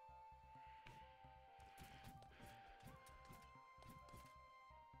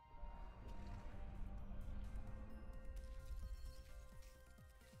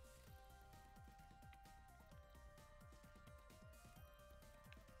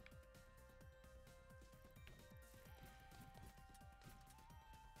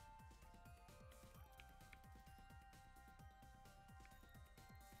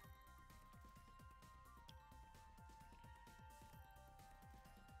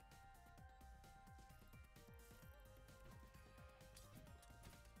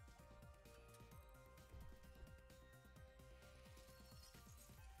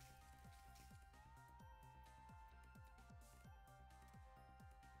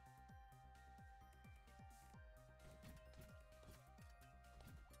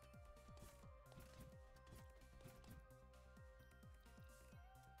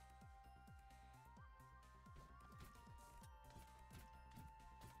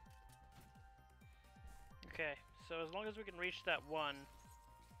 Okay, so as long as we can reach that 1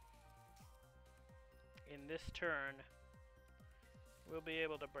 in this turn, we'll be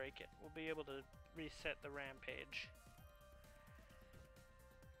able to break it. We'll be able to reset the rampage.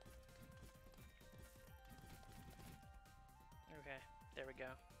 Okay, there we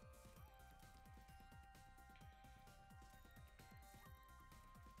go.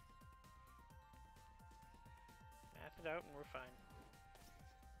 Math it out and we're fine.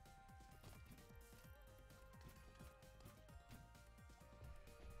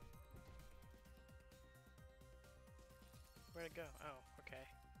 Where'd it go? Oh, okay.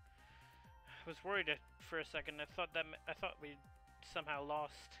 I was worried for a second. I thought we somehow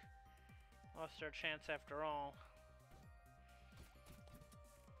lost our chance after all.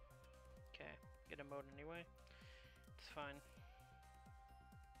 Okay. get a mode anyway. It's fine.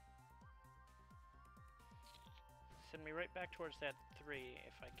 Send me right back towards that 3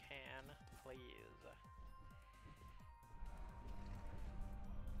 if I can, please.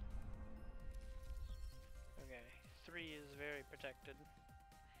 Okay, 3 is very protected.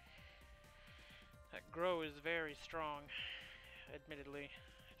 That grow is very strong, admittedly.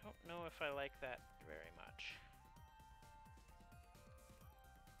 I don't know if I like that very much.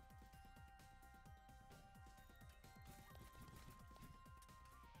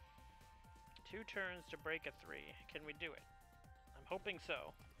 Two turns to break a 3. Can we do it? I'm hoping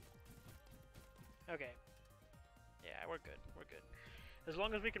so. Okay. Yeah, we're good. We're good. As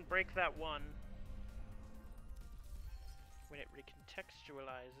long as we can break that 1 when it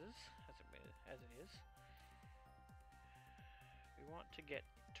recontextualizes, as it is. We want to get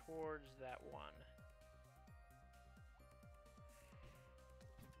towards that 1.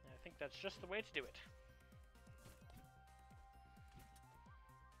 And I think that's just the way to do it.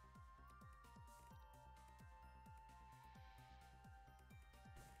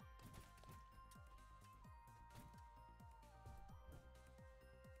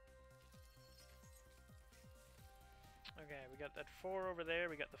 Okay, we got that 4 over there,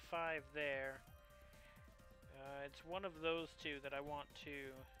 we got the 5 there. It's one of those two that I want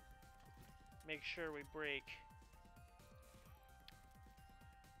to make sure we break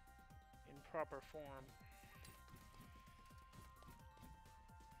in proper form.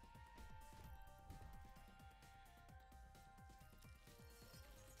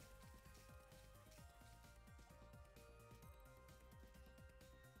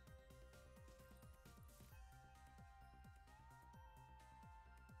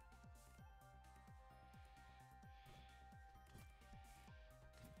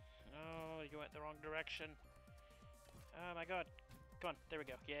 Oh, you went the wrong direction. Oh my god. Come on, there we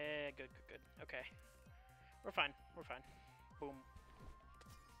go. Yeah, good, good, good. Okay. We're fine, we're fine. Boom.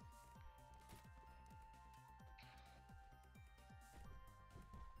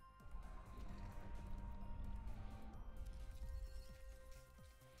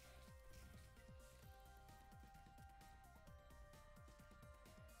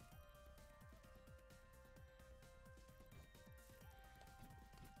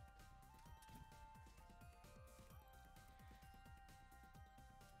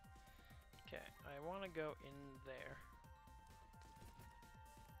 Okay, I want to go in there.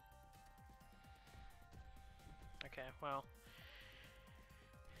 Okay, well,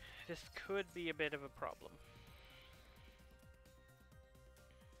 this could be a bit of a problem.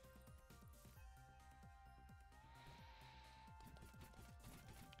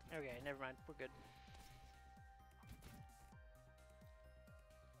 Okay, never mind, we're good.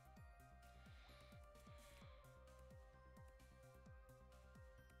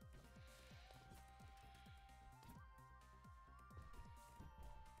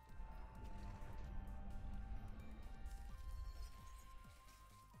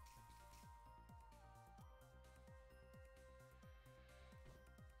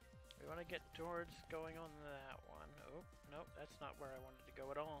 We want to get towards going on that one. Oh, nope, that's not where I wanted to go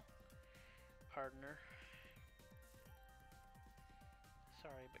at all. Partner.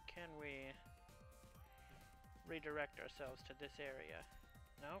 Sorry, but can we redirect ourselves to this area?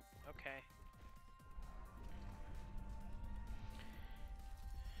 No? Okay.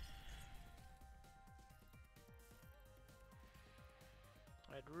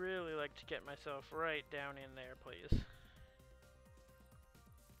 I'd really like to get myself right down in there, please.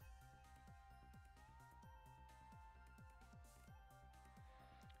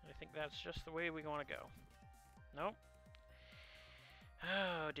 I think that's just the way we want to go. Nope.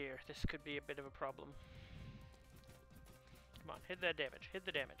 Oh dear, this could be a bit of a problem. Come on, hit that damage, hit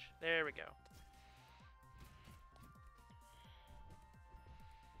the damage. There we go.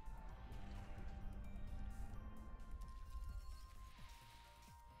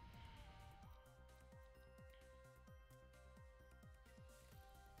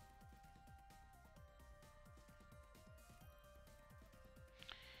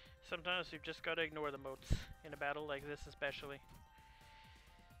 Sometimes you've just got to ignore the motes in a battle like this especially.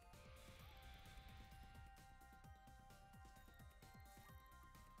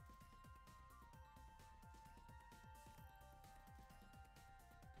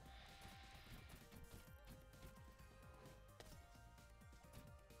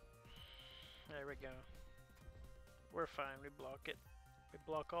 There we go. We're fine, we block it. We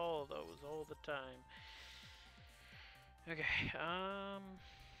block all of those all the time. Okay,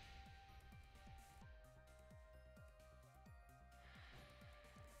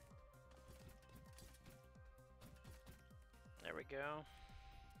 there we go.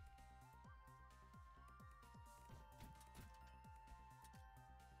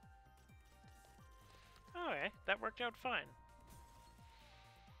 that worked out fine.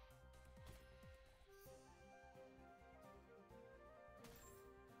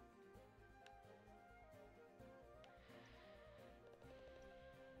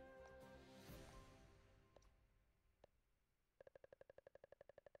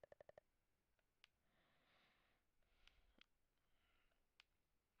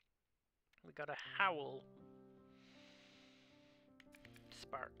 We got a howl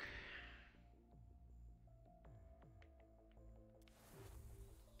spark.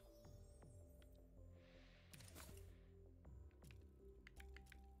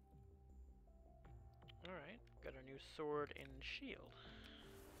 Alright, got a new sword and shield.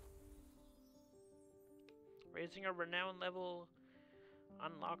 Raising our renown level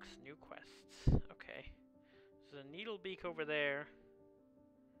unlocks new quests. Okay. There's a needle beak over there.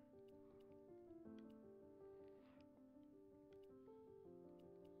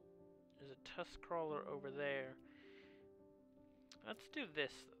 There's a tusk crawler over there. Let's do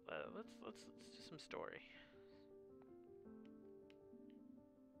this. Let's do some story.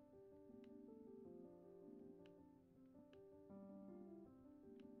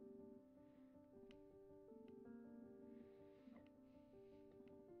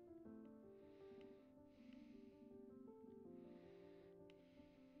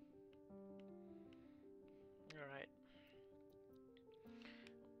 Alright.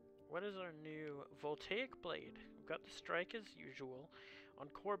 What is our new Voltaic Blade? We've got the strike as usual. On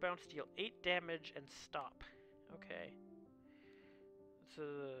core bounce, deal 8 damage and stop. Okay. It's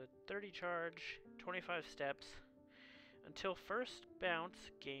a 30 charge, 25 steps. Until first bounce,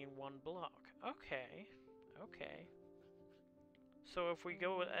 gain 1 block. Okay. Okay. So if we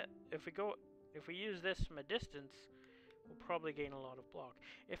use this from a distance, we'll probably gain a lot of block.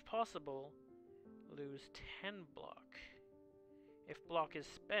 If possible, lose 10 block. If block is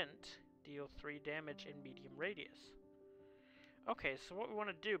spent, deal 3 damage in medium radius. Okay, so what we want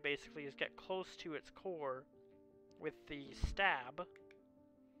to do basically is get close to its core with the stab,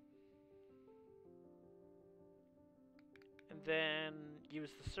 and then use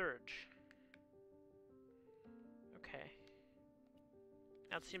the surge. Okay.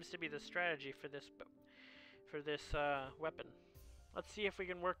 That seems to be the strategy for this weapon. Let's see if we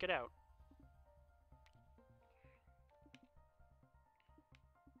can work it out.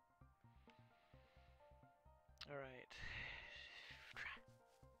 Alright.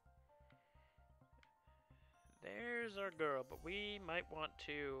 There's our girl, but we might want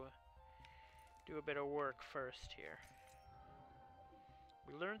to do a bit of work first here.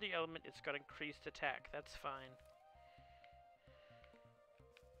 We learned the element, it's got increased attack. That's fine.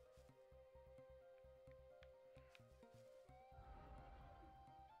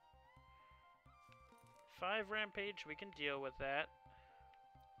 Five rampage, we can deal with that.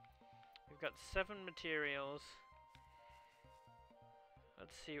 We've got 7 materials.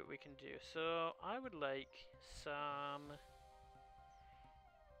 Let's see what we can do. So, I would like some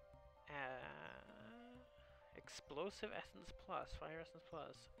explosive essence plus, fire essence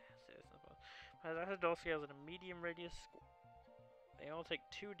plus, acid essence plus. Acid also has a medium radius. They all take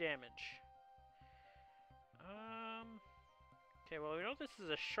 2 damage. Okay, well we know this is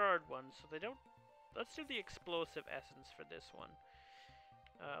a shard one, so they don't. Let's do the explosive essence for this one.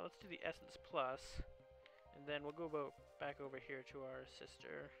 Let's do the essence plus, and then we'll go back over here to our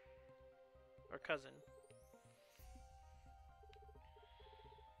sister, or cousin.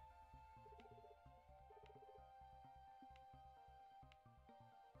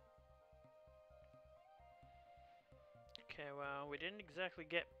 Okay, well, we didn't exactly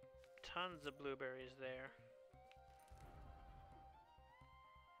get tons of blueberries there.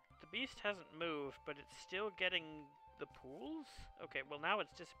 The beast hasn't moved, but it's still getting the pools? Okay, well now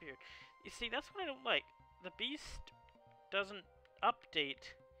it's disappeared. You see, that's what I don't like. The beast doesn't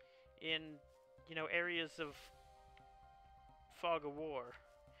update in, you know, areas of Fog of War.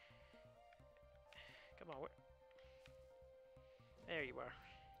 Come on, where? There you are.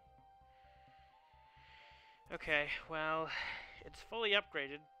 Okay, well, it's fully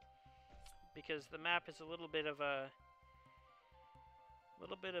upgraded because the map is a little bit of a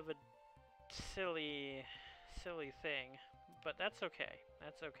silly thing, but that's okay.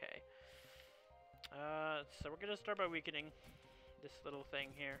 That's okay. So we're gonna start by weakening this little thing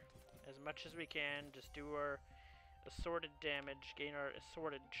here as much as we can. Just do our assorted damage, gain our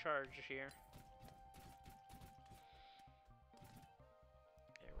assorted charge here.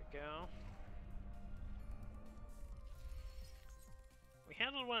 There we go. We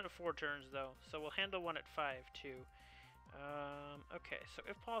handled one at 4 turns though, so we'll handle one at 5 too. Okay, so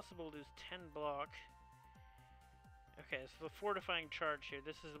if possible, lose 10 block. Okay, so the fortifying charge here,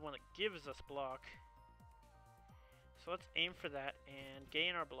 this is the one that gives us block. So let's aim for that and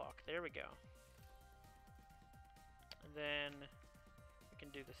gain our block. There we go. And then we can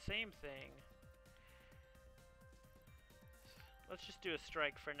do the same thing. Let's just do a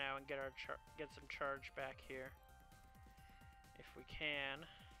strike for now and get some charge back here, if we can.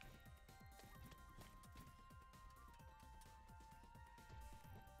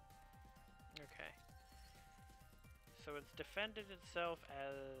 Okay. So it's defended itself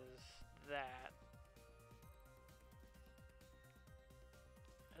as that.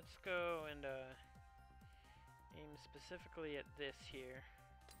 Let's go and aim specifically at this here.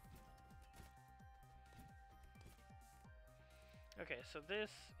 Okay, so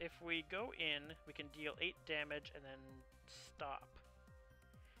this, if we go in, we can deal 8 damage and then stop.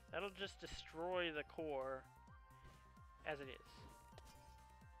 That'll just destroy the core as it is.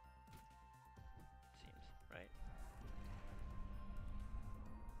 Seems, right?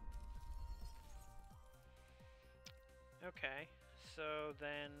 Okay, so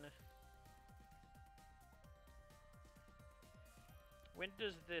then when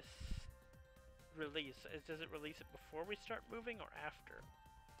does this release? Does it release it before we start moving or after?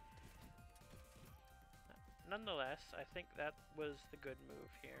 Nonetheless, I think that was the good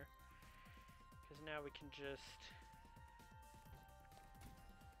move here, because now we can just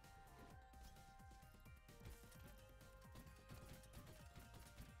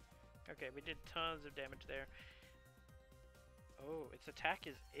okay, we did tons of damage there. Oh, its attack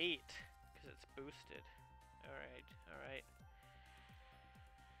is 8 because it's boosted. Alright, alright.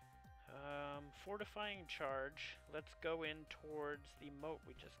 Fortifying charge. Let's go in towards the moat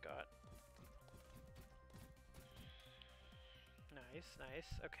we just got. Nice,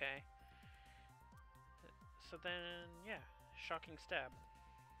 nice. Okay. So then, yeah, shocking stab.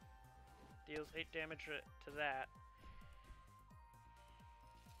 Deals 8 damage to that.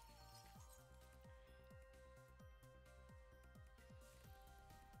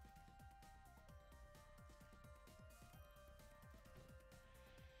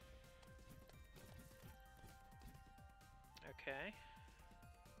 Okay.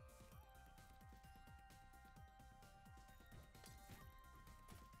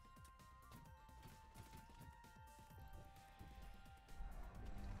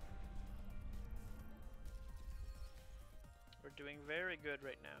 We're doing very good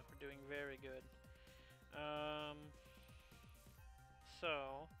right now. We're doing very good.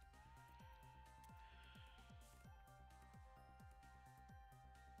 So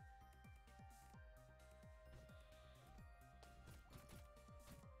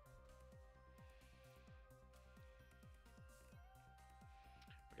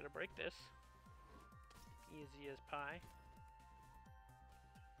we're gonna break this. Easy as pie.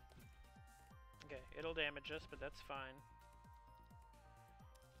 Okay, it'll damage us, but that's fine.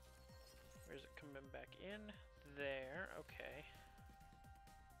 Where's it coming back in? There, okay.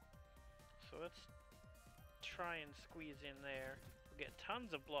 So let's try and squeeze in there. We'll get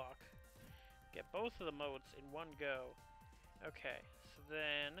tons of block. Get both of the modes in one go. Okay, so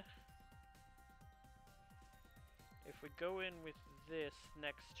then if we go in with this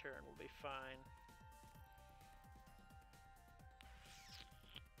next turn, we'll be fine.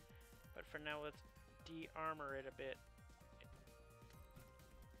 But for now, let's de-armor it a bit.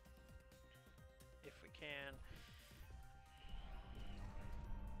 If we can.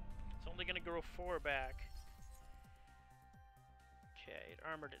 It's only going to grow 4 back. Okay, it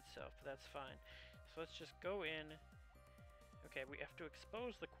armored itself, but that's fine. So let's just go in. Okay, we have to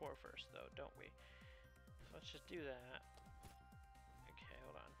expose the core first, though, don't we? So let's just do that. Okay,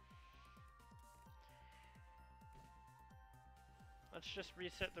 hold on. Let's just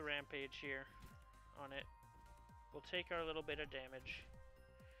reset the rampage here on it. We'll take our little bit of damage.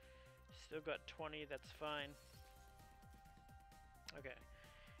 Still got 20, that's fine. Okay.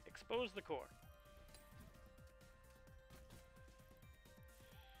 Expose the core.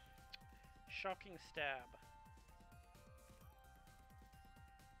 Shocking stab.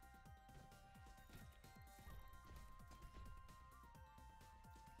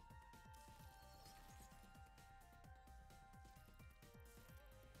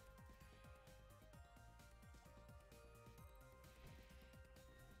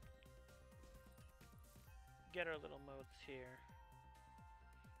 Get our little modes here.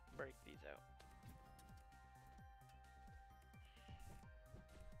 Break these out.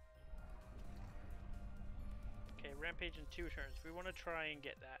 Okay, rampage in 2 turns. We want to try and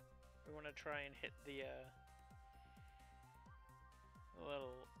get that. We want to try and hit the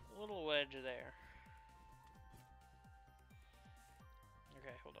little wedge there.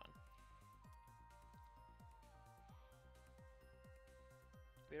 Okay, hold on.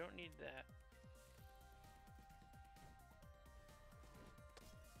 We don't need that.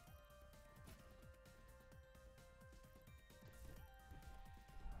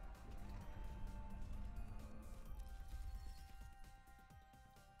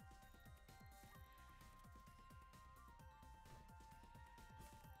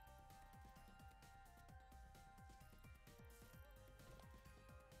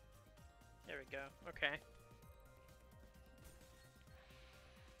 we go. Okay.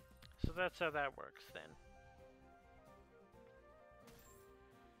 So that's how that works then.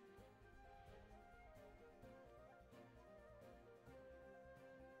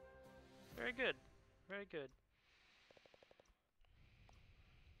 Very good. Very good.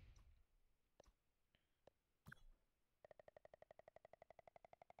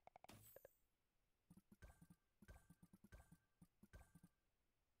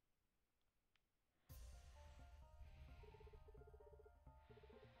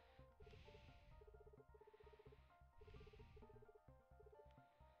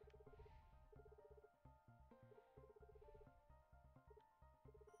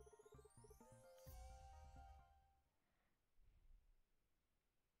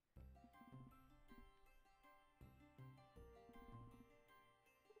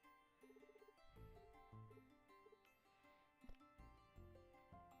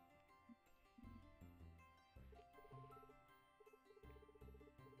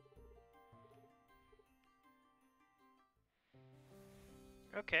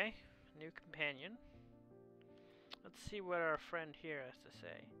 Okay, new companion. Let's see what our friend here has to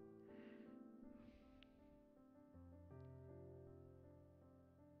say.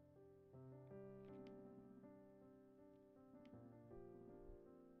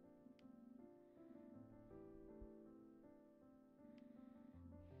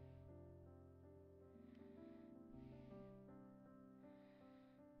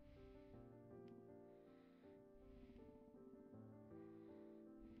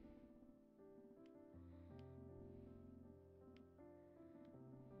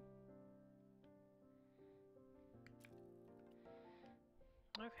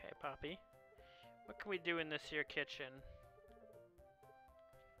 Okay, Poppy. What can we do in this here kitchen?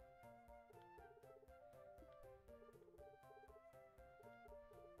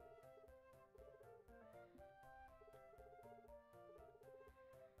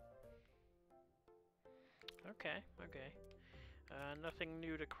 Okay, okay. Nothing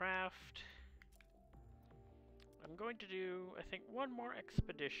new to craft. I'm going to do, I think, one more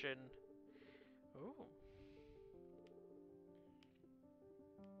expedition. Ooh.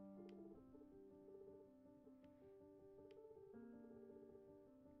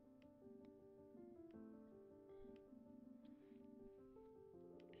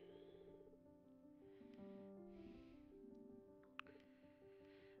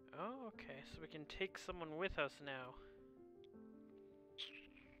 Oh, okay, so we can take someone with us now.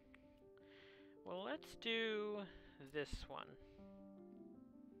 Well, let's do this one.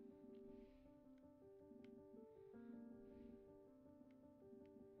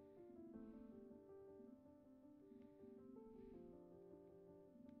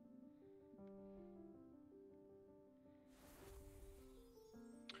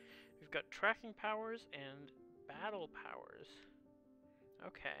 We've got tracking powers and battle powers.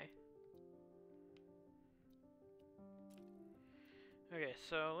 Okay. Okay,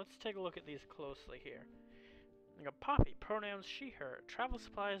 so let's take a look at these closely here. We got Poppy, pronouns she, her. Travel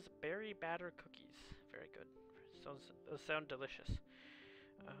supplies, berry batter cookies. Very good. Those sound delicious.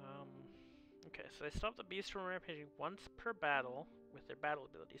 Okay, so they stop the beast from rampaging once per battle with their battle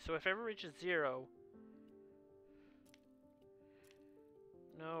ability. So if ever reaches 0...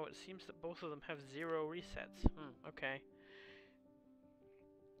 No, it seems that both of them have 0 resets. Okay.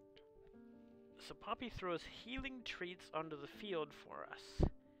 So Poppy throws healing treats onto the field for us.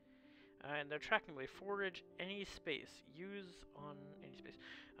 And they're tracking away. Forage any space. Use on any space.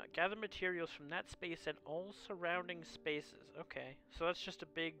 Gather materials from that space and all surrounding spaces. Okay, so that's just a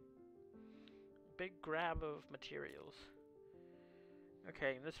big grab of materials.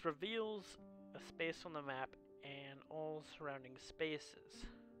 Okay, this reveals a space on the map and all surrounding spaces.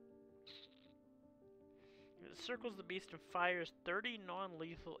 It circles the beast and fires 30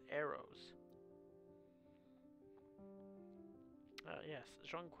 non-lethal arrows. Yes,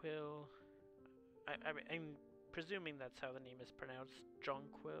 Jonquil. I'm presuming that's how the name is pronounced.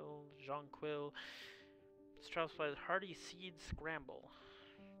 Jonquil. Strauss-Fly's Hearty Seed Scramble.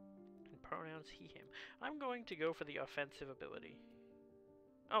 And pronouns he, him. I'm going to go for the offensive ability.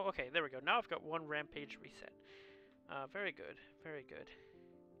 Oh, okay, there we go. Now I've got 1 rampage reset. Very good, very good.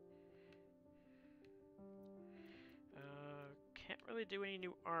 Can't really do any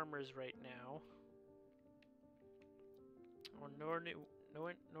new armors right now. Well,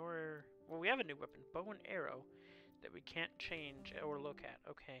 we have a new weapon, bow and arrow, that we can't change or look at.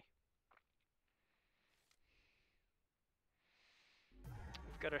 Okay.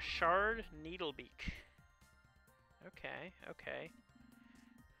 We've got a shard needlebeak. Okay, okay.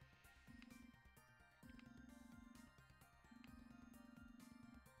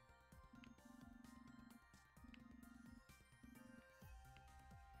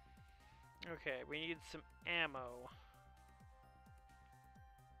 Okay, we need some ammo.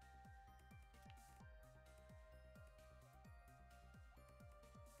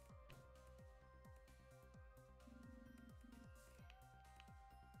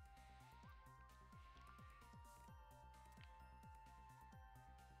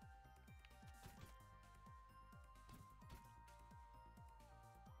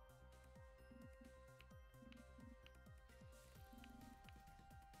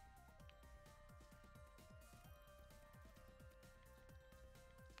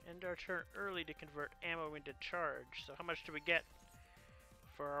 End our turn early to convert ammo into charge. So how much do we get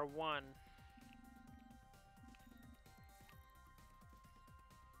for our one?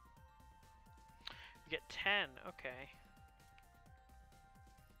 We get 10, okay.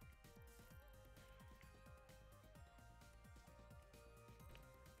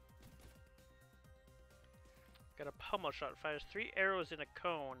 Got a pummel shot. Fires 3 arrows in a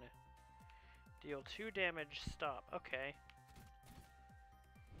cone. Deal 2 damage, stop. Okay.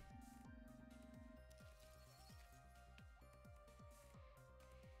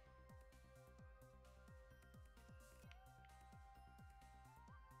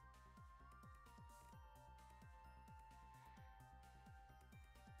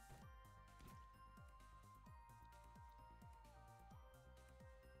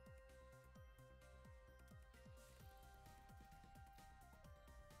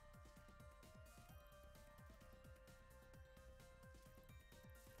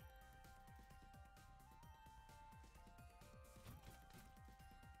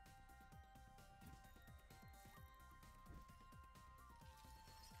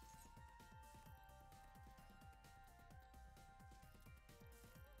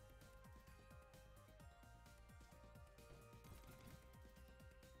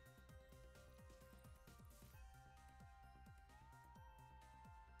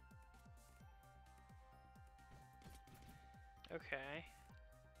 Okay.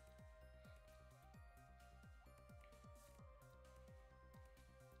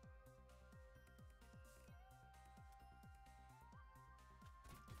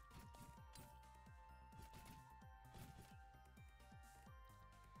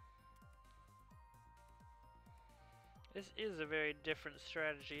 This is a very different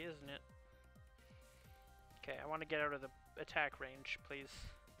strategy, isn't it? Okay, I want to get out of the attack range, please.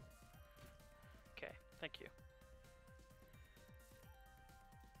 Okay, thank you.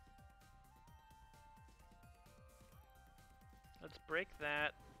 Let's break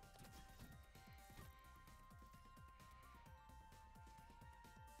that.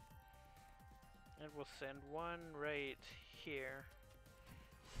 And we'll send one right here.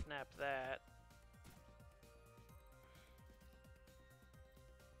 Snap that.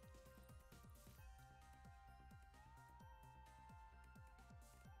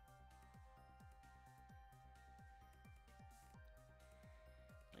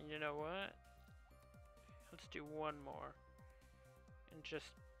 And you know what? Let's do one more. And just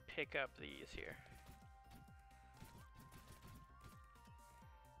pick up these here.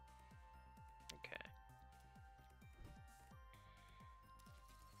 Okay.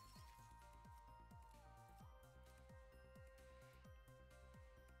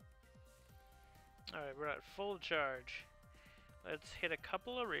 Alright, we're at full charge. Let's hit a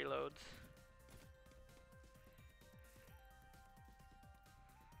couple of reloads.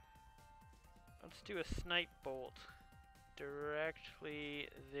 Let's do a snipe bolt directly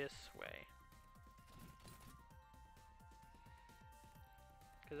this way.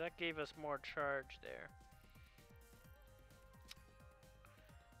 Because that gave us more charge there.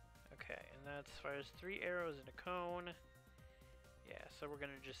 Okay, and that fires 3 arrows in a cone. Yeah, so we're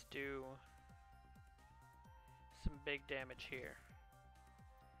gonna just do some big damage here.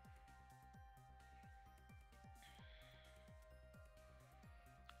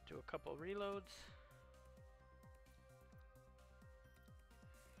 Do a couple reloads.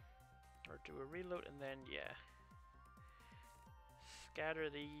 Or do a reload and then, yeah. Scatter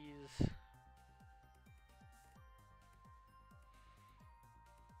these.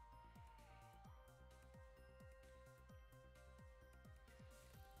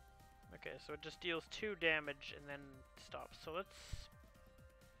 Okay, so it just deals 2 damage and then stops. So let's...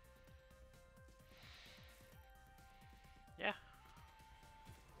 yeah.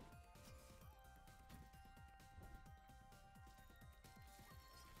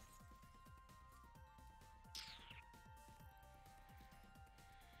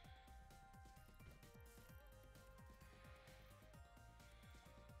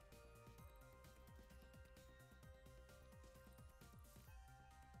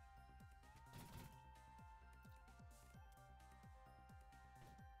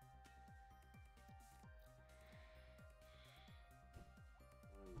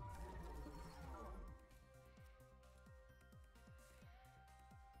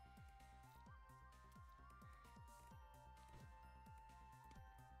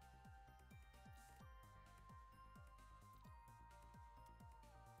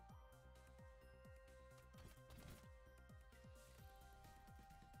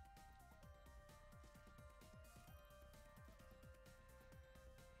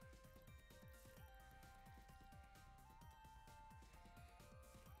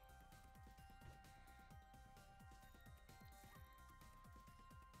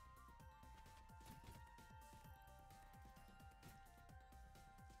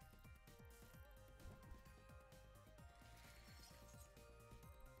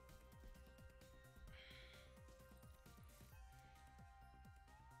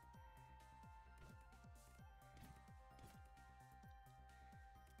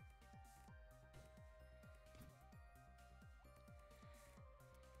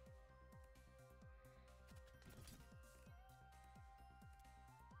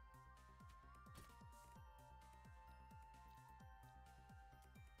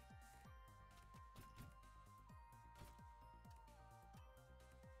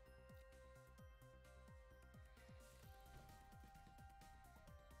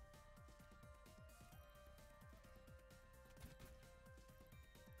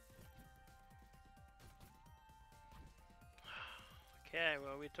 Okay,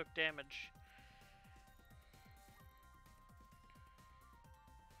 well, we took damage.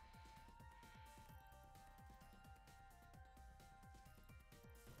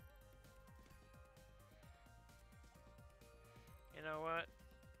 You know what?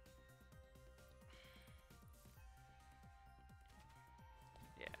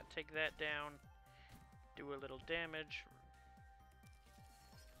 Yeah, take that down. Do a little damage.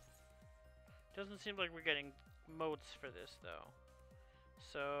 Doesn't seem like we're getting motes for this, though.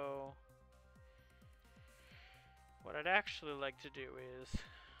 So, what I'd actually like to do is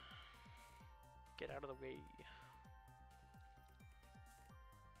get out of the way.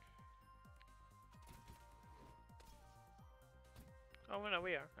 Oh, no,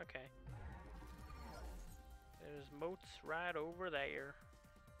 we are. Okay. There's moats right over there.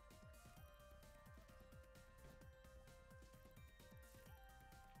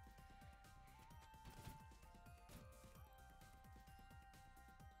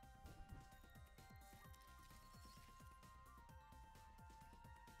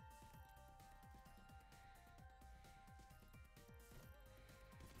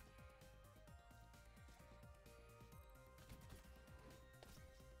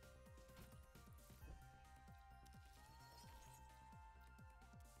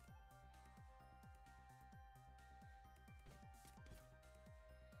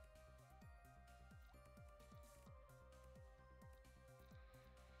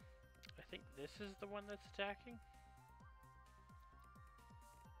 I think this is the one that's attacking.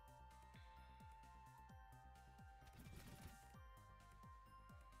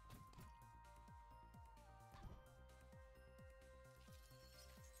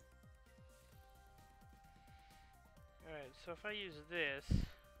 Alright, so if I use this...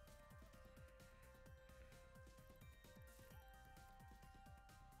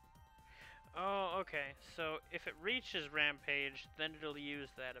 Oh, okay. So if it reaches Rampage, then it'll use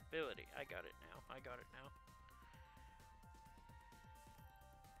that ability. I got it now. I got it now.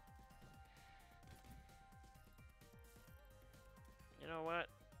 You know what?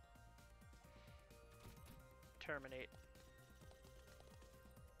 Terminate.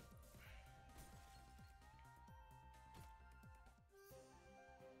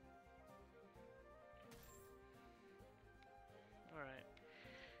 Alright.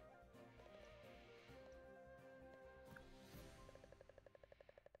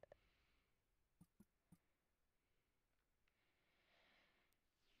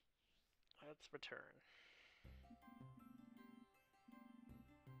 Let's return.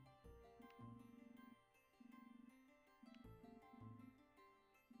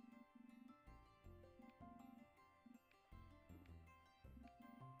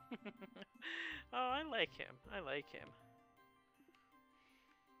 Oh, I like him. I like him.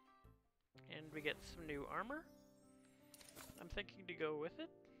 And we get some new armor. I'm thinking to go with it.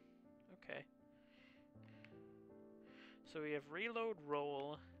 Okay. So we have reload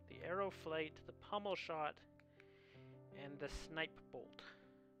roll, the arrow flight, the pummel shot, and the snipe bolt.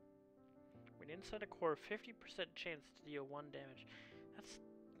 When inside a core, 50% chance to deal 1 damage. That's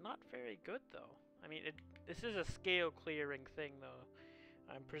not very good, though. I mean, this is a scale clearing thing, though,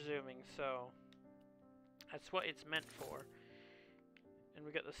 I'm presuming, so that's what it's meant for. And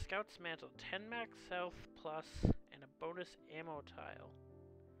we got the Scout's Mantle, 10 max health plus, and a bonus ammo tile.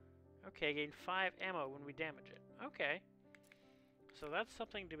 Okay, gain 5 ammo when we damage it. Okay. So that's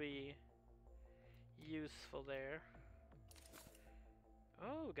something to be useful there.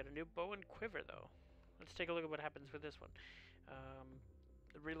 Oh, got a new bow and quiver, though. Let's take a look at what happens with this one.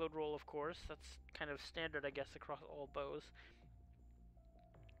 The reload roll, of course. That's kind of standard, I guess, across all bows.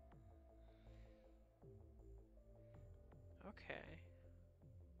 Okay.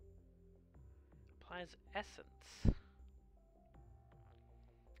 Applies essence.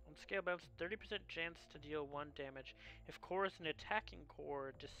 On scale bounce, 30% chance to deal 1 damage. If core is an attacking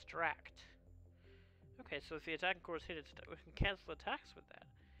core, distract. Okay, so if the attacking core is hit, we can cancel attacks with that.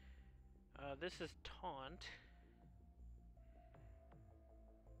 This is taunt.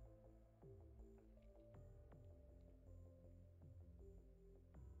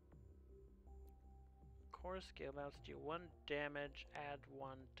 Core scale bounce, deal 1 damage, add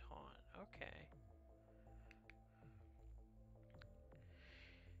 1 taunt. Okay.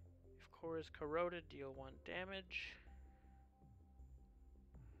 If core is corroded, deal 1 damage.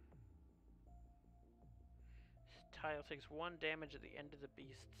 Tile takes 1 damage at the end of the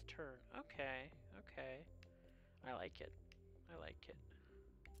beast's turn. Okay, okay. I like it. I like it.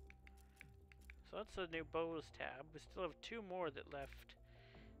 So that's a new bows tab. We still have 2 more that left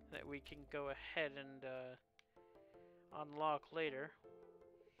that we can go ahead and unlock later.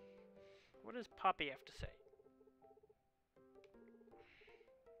 What does Poppy have to say?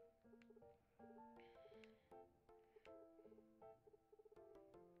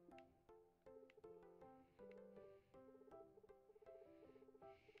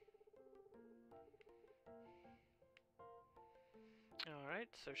 Alright,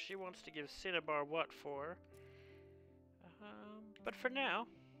 so she wants to give Cinnabar what for? But for now,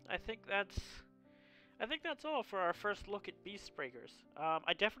 I think that's all for our first look at Beast Breakers.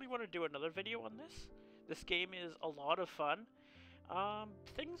 I definitely want to do another video on this. This game is a lot of fun.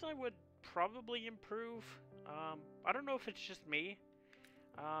 Things I would probably improve. I don't know if it's just me.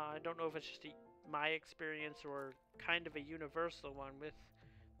 I don't know if it's just my experience or kind of a universal one with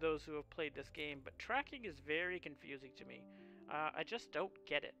those who have played this game, but tracking is very confusing to me. I just don't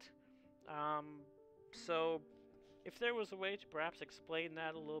get it. So if there was a way to perhaps explain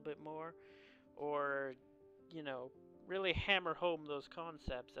that a little bit more, or, you know, really hammer home those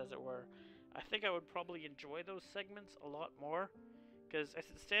concepts, as it were, I think I would probably enjoy those segments a lot more, because as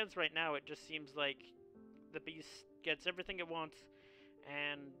it stands right now, it just seems like the beast gets everything it wants,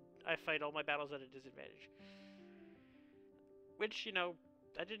 and I fight all my battles at a disadvantage. Which, you know,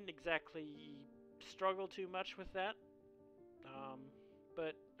 I didn't exactly struggle too much with that,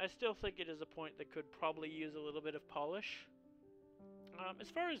 but I still think it is a point that could probably use a little bit of polish. As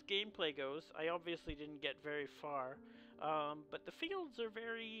far as gameplay goes, I obviously didn't get very far, but the fields are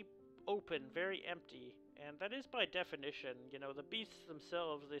very open, very empty, and that is by definition. You know, the beasts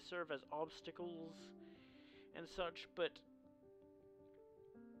themselves, they serve as obstacles and such, but,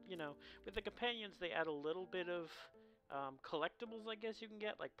 you know, with the companions they add a little bit of collectibles, I guess you can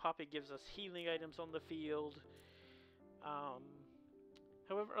get. Like Poppy gives us healing items on the field.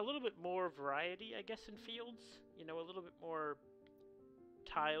 However, a little bit more variety, I guess, in fields. You know, a little bit more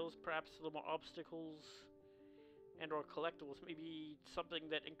tiles, perhaps a little more obstacles and or collectibles. Maybe something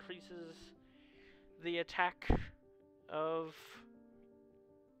that increases the attack of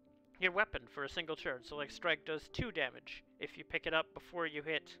your weapon for a single turn. So like strike does 2 damage if you pick it up before you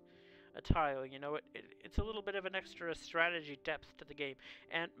hit a tile. You know, it's a little bit of an extra strategy depth to the game,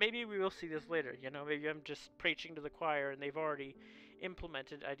 and maybe we will see this later. You know, maybe I'm just preaching to the choir and they've already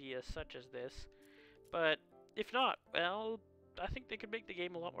implemented ideas such as this, but if not, well, I think they could make the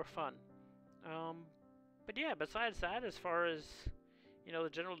game a lot more fun. But yeah, besides that, as far as, you know, the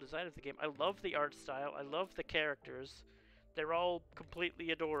general design of the game, I love the art style, I love the characters, they're all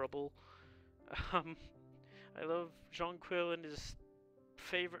completely adorable. I love Jonquil and his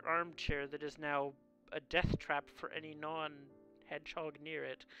favorite armchair that is now a death trap for any non-hedgehog near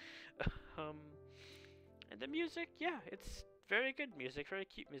it. And the music, yeah, it's very good music, very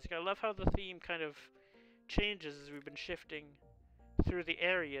cute music. I love how the theme kind of changes as we've been shifting through the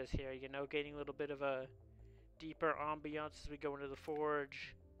areas here, you know, getting a little bit of a deeper ambiance as we go into the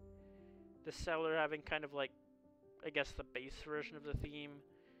forge. The cellar having kind of like, I guess, the base version of the theme.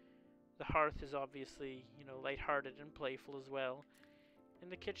 The hearth is obviously, you know, lighthearted and playful as well. And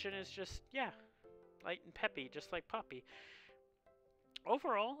the kitchen is just, yeah, light and peppy, just like Poppy.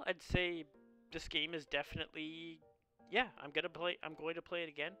 Overall, I'd say this game is definitely, yeah, I'm going to play it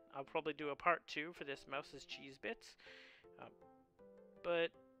again. I'll probably do a part 2 for this Mouse's Cheese Bits.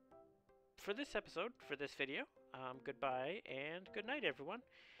 But for this episode, for this video, goodbye and good night, everyone.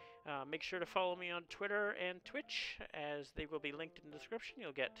 Make sure to follow me on Twitter and Twitch, as they will be linked in the description.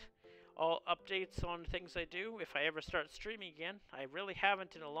 You'll get all updates on things I do if I ever start streaming again. I really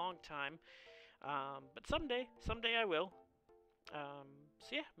haven't in a long time, but someday I will.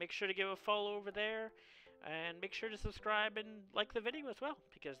 So yeah, make sure to give a follow over there, and make sure to subscribe and like the video as well,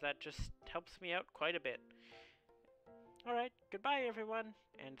 because that just helps me out quite a bit. Alright, goodbye everyone,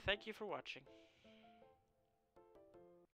 and thank you for watching.